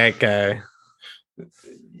 that guy.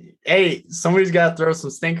 Hey, somebody's got to throw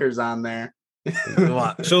some stinkers on there.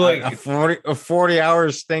 So, like, a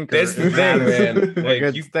 40-hour stinker. That's the is thing, not man. a Like,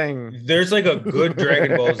 good you- thing. There's like a good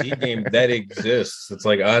Dragon Ball Z game that exists. It's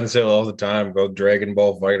like on sale all the time. Go Dragon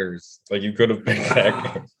Ball Fighters. Like you could have picked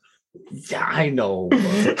that game. Yeah, I know.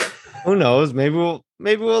 Who knows? Maybe we'll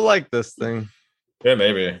like this thing. Yeah,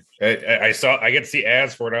 maybe. I get to see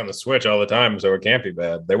ads for it on the Switch all the time, so it can't be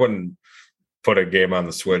bad. They wouldn't put a game on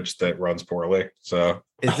the Switch that runs poorly. So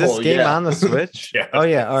Is this game yeah. on the Switch? Yeah. Oh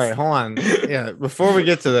yeah. All right. Hold on. Yeah. Before we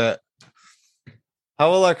get to that,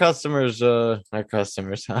 how will our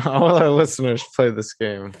listeners play this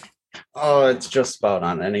game? Oh, it's just about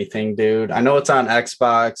on anything, dude. I know it's on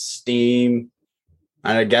Xbox, Steam,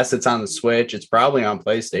 and I guess it's on the Switch. It's probably on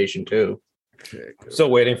PlayStation too.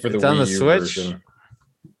 still waiting for the It's on Wii the U Switch? version.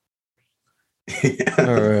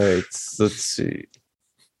 All right. Let's see.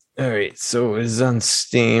 All right. So it's on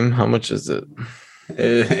Steam. How much is it?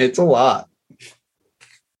 It's a lot.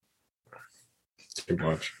 Too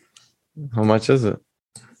much. How much is it?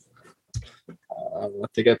 I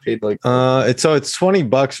think I paid like It's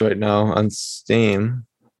 $20 right now on Steam.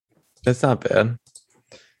 That's not bad.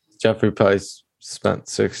 Jeffrey probably spent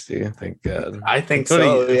 60. Thank God. I think That's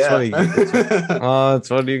what so. he- that's what he Yeah. Oh, that's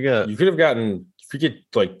what do you get? You could have gotten. You could get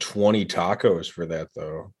like 20 tacos for that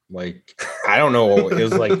though. Like I don't know.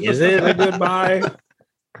 Is it a good buy?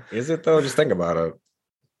 Is it though? Just think about it.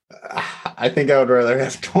 I think I would rather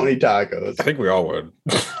have 20 tacos. I think we all would.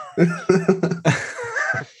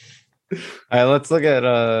 All right, let's look at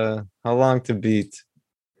how long to beat.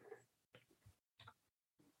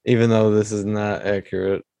 Even though this is not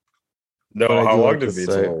accurate. No, But I how do long like to the beat's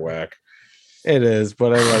a site. little whack. It is,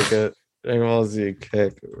 but I like it. Dragon Ball Z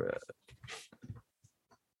Kakarot.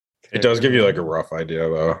 It does give you like a rough idea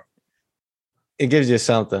though. It gives you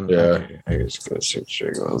something. Yeah. Okay, I just go search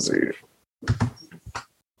Dragon Ball Z.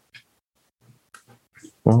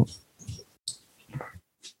 Well,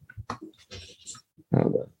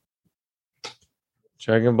 hold on.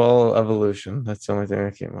 Dragon Ball Evolution. That's the only thing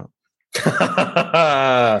that came up.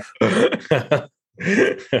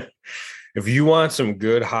 If you want some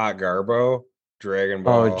good hot garbo, Dragon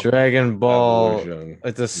Ball. Oh, Dragon Ball. Evolution,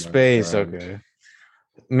 It's a my space. friend. Okay.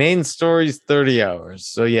 Main story's 30 hours.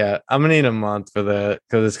 So yeah, I'm gonna need a month for that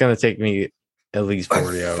because it's gonna take me at least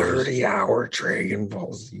 40 hours. 30-hour Dragon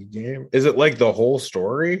Ball Z game. Is it like the whole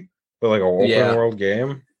story? But like an open Yeah. world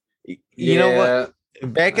game? You know what? Yeah.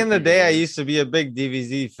 Back in I the think day, it I is. used to be a big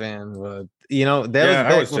DBZ fan, but you know that Yeah,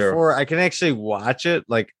 I was was back too. before I can actually watch it.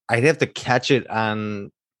 Like I'd have to catch it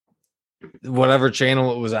on whatever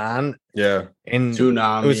channel it was on, Yeah. and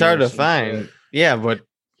Toonami it was hard or to some find. shit. Yeah, but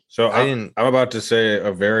So I didn't. I'm about to say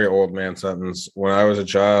a very old man sentence. When I was a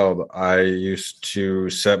child, I used to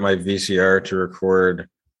set my VCR to record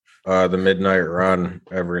the midnight run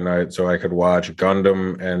every night so I could watch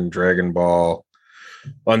Gundam and Dragon Ball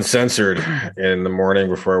uncensored in the morning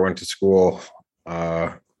before I went to school. That's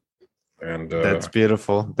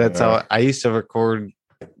beautiful. That's yeah. how I used to record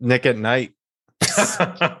Nick at Night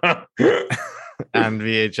on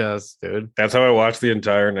VHS, dude. That's how I watched the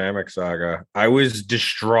entire Namek saga. I was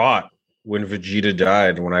distraught when Vegeta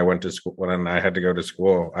died when I went to school, when I had to go to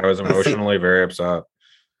school. I was emotionally very upset.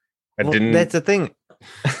 That's the thing.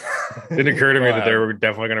 It didn't occur to me that they were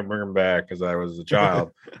definitely going to bring him back because I was a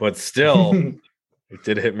child, but still, it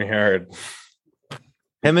did hit me hard.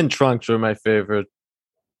 Him and Trunks were my favorite.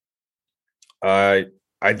 I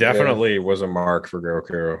definitely was a mark for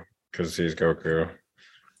Goku because he's Goku.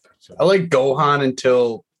 So. I like Gohan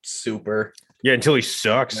until Super. Yeah, until he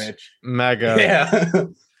sucks. Mega. Yeah.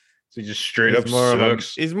 So he just straight up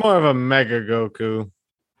sucks. He's more of a Mega Goku.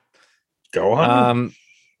 Gohan?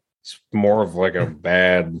 It's more of like a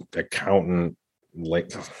bad accountant, like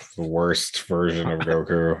the worst version of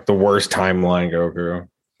Goku, the worst timeline Goku.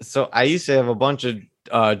 So I used to have a bunch of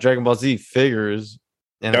Dragon Ball Z figures,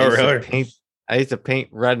 and I used to paint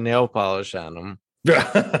red nail polish on them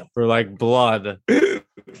for like blood.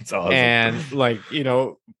 It's awesome. And like,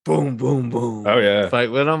 boom, boom, boom. Oh yeah,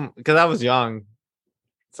 fight with them because I was young.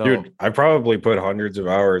 So dude, I probably put hundreds of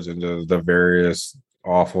hours into the various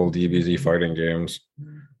awful DBZ fighting games.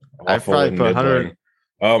 I've probably put 100.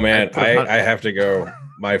 Oh man, I have to go.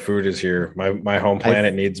 My food is here. My home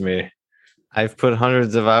planet needs me. I've put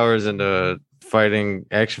hundreds of hours into fighting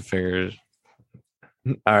action figures.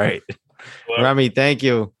 All right. Well, Remy, thank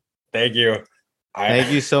you. Thank you.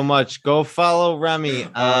 Thank you so much. Go follow Remy.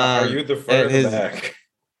 Are you the front or the back?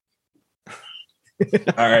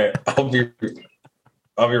 All right. I'll be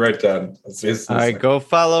right down. All right, go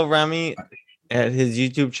follow Remy at his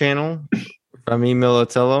YouTube channel, Remy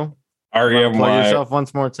Militello. Plug yourself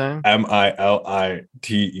once more time. Militello.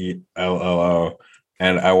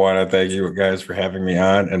 And I want to thank you guys for having me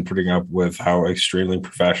on and putting up with how extremely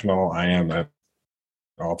professional I am at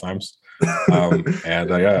all times.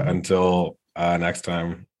 Until next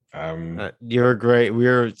time. You're great.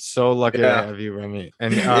 We're so lucky to have you, Remy.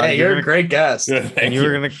 And you're a great guest. And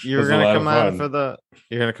you're gonna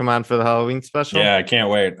come on for the Halloween special. Yeah, I can't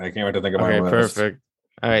wait. I can't wait to think about it. Perfect.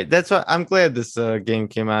 All right, that's what I'm glad this game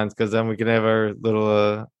came on because then we can have our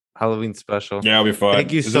little Halloween special. Yeah, it'll be fun.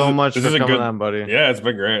 Thank you so much for coming on, buddy. Yeah, it's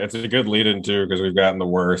been great. It's a good lead-in too because we've gotten the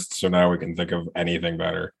worst, so now we can think of anything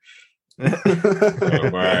better.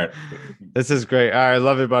 All right. This is great. All right,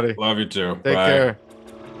 love you, buddy. Love you too. Take care.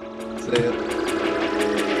 See ya.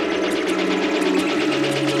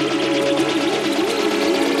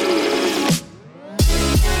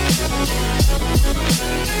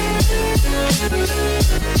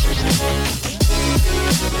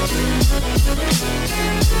 We'll be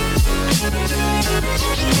right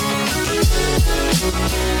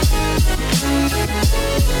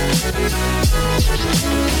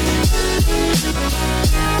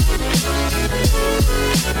back.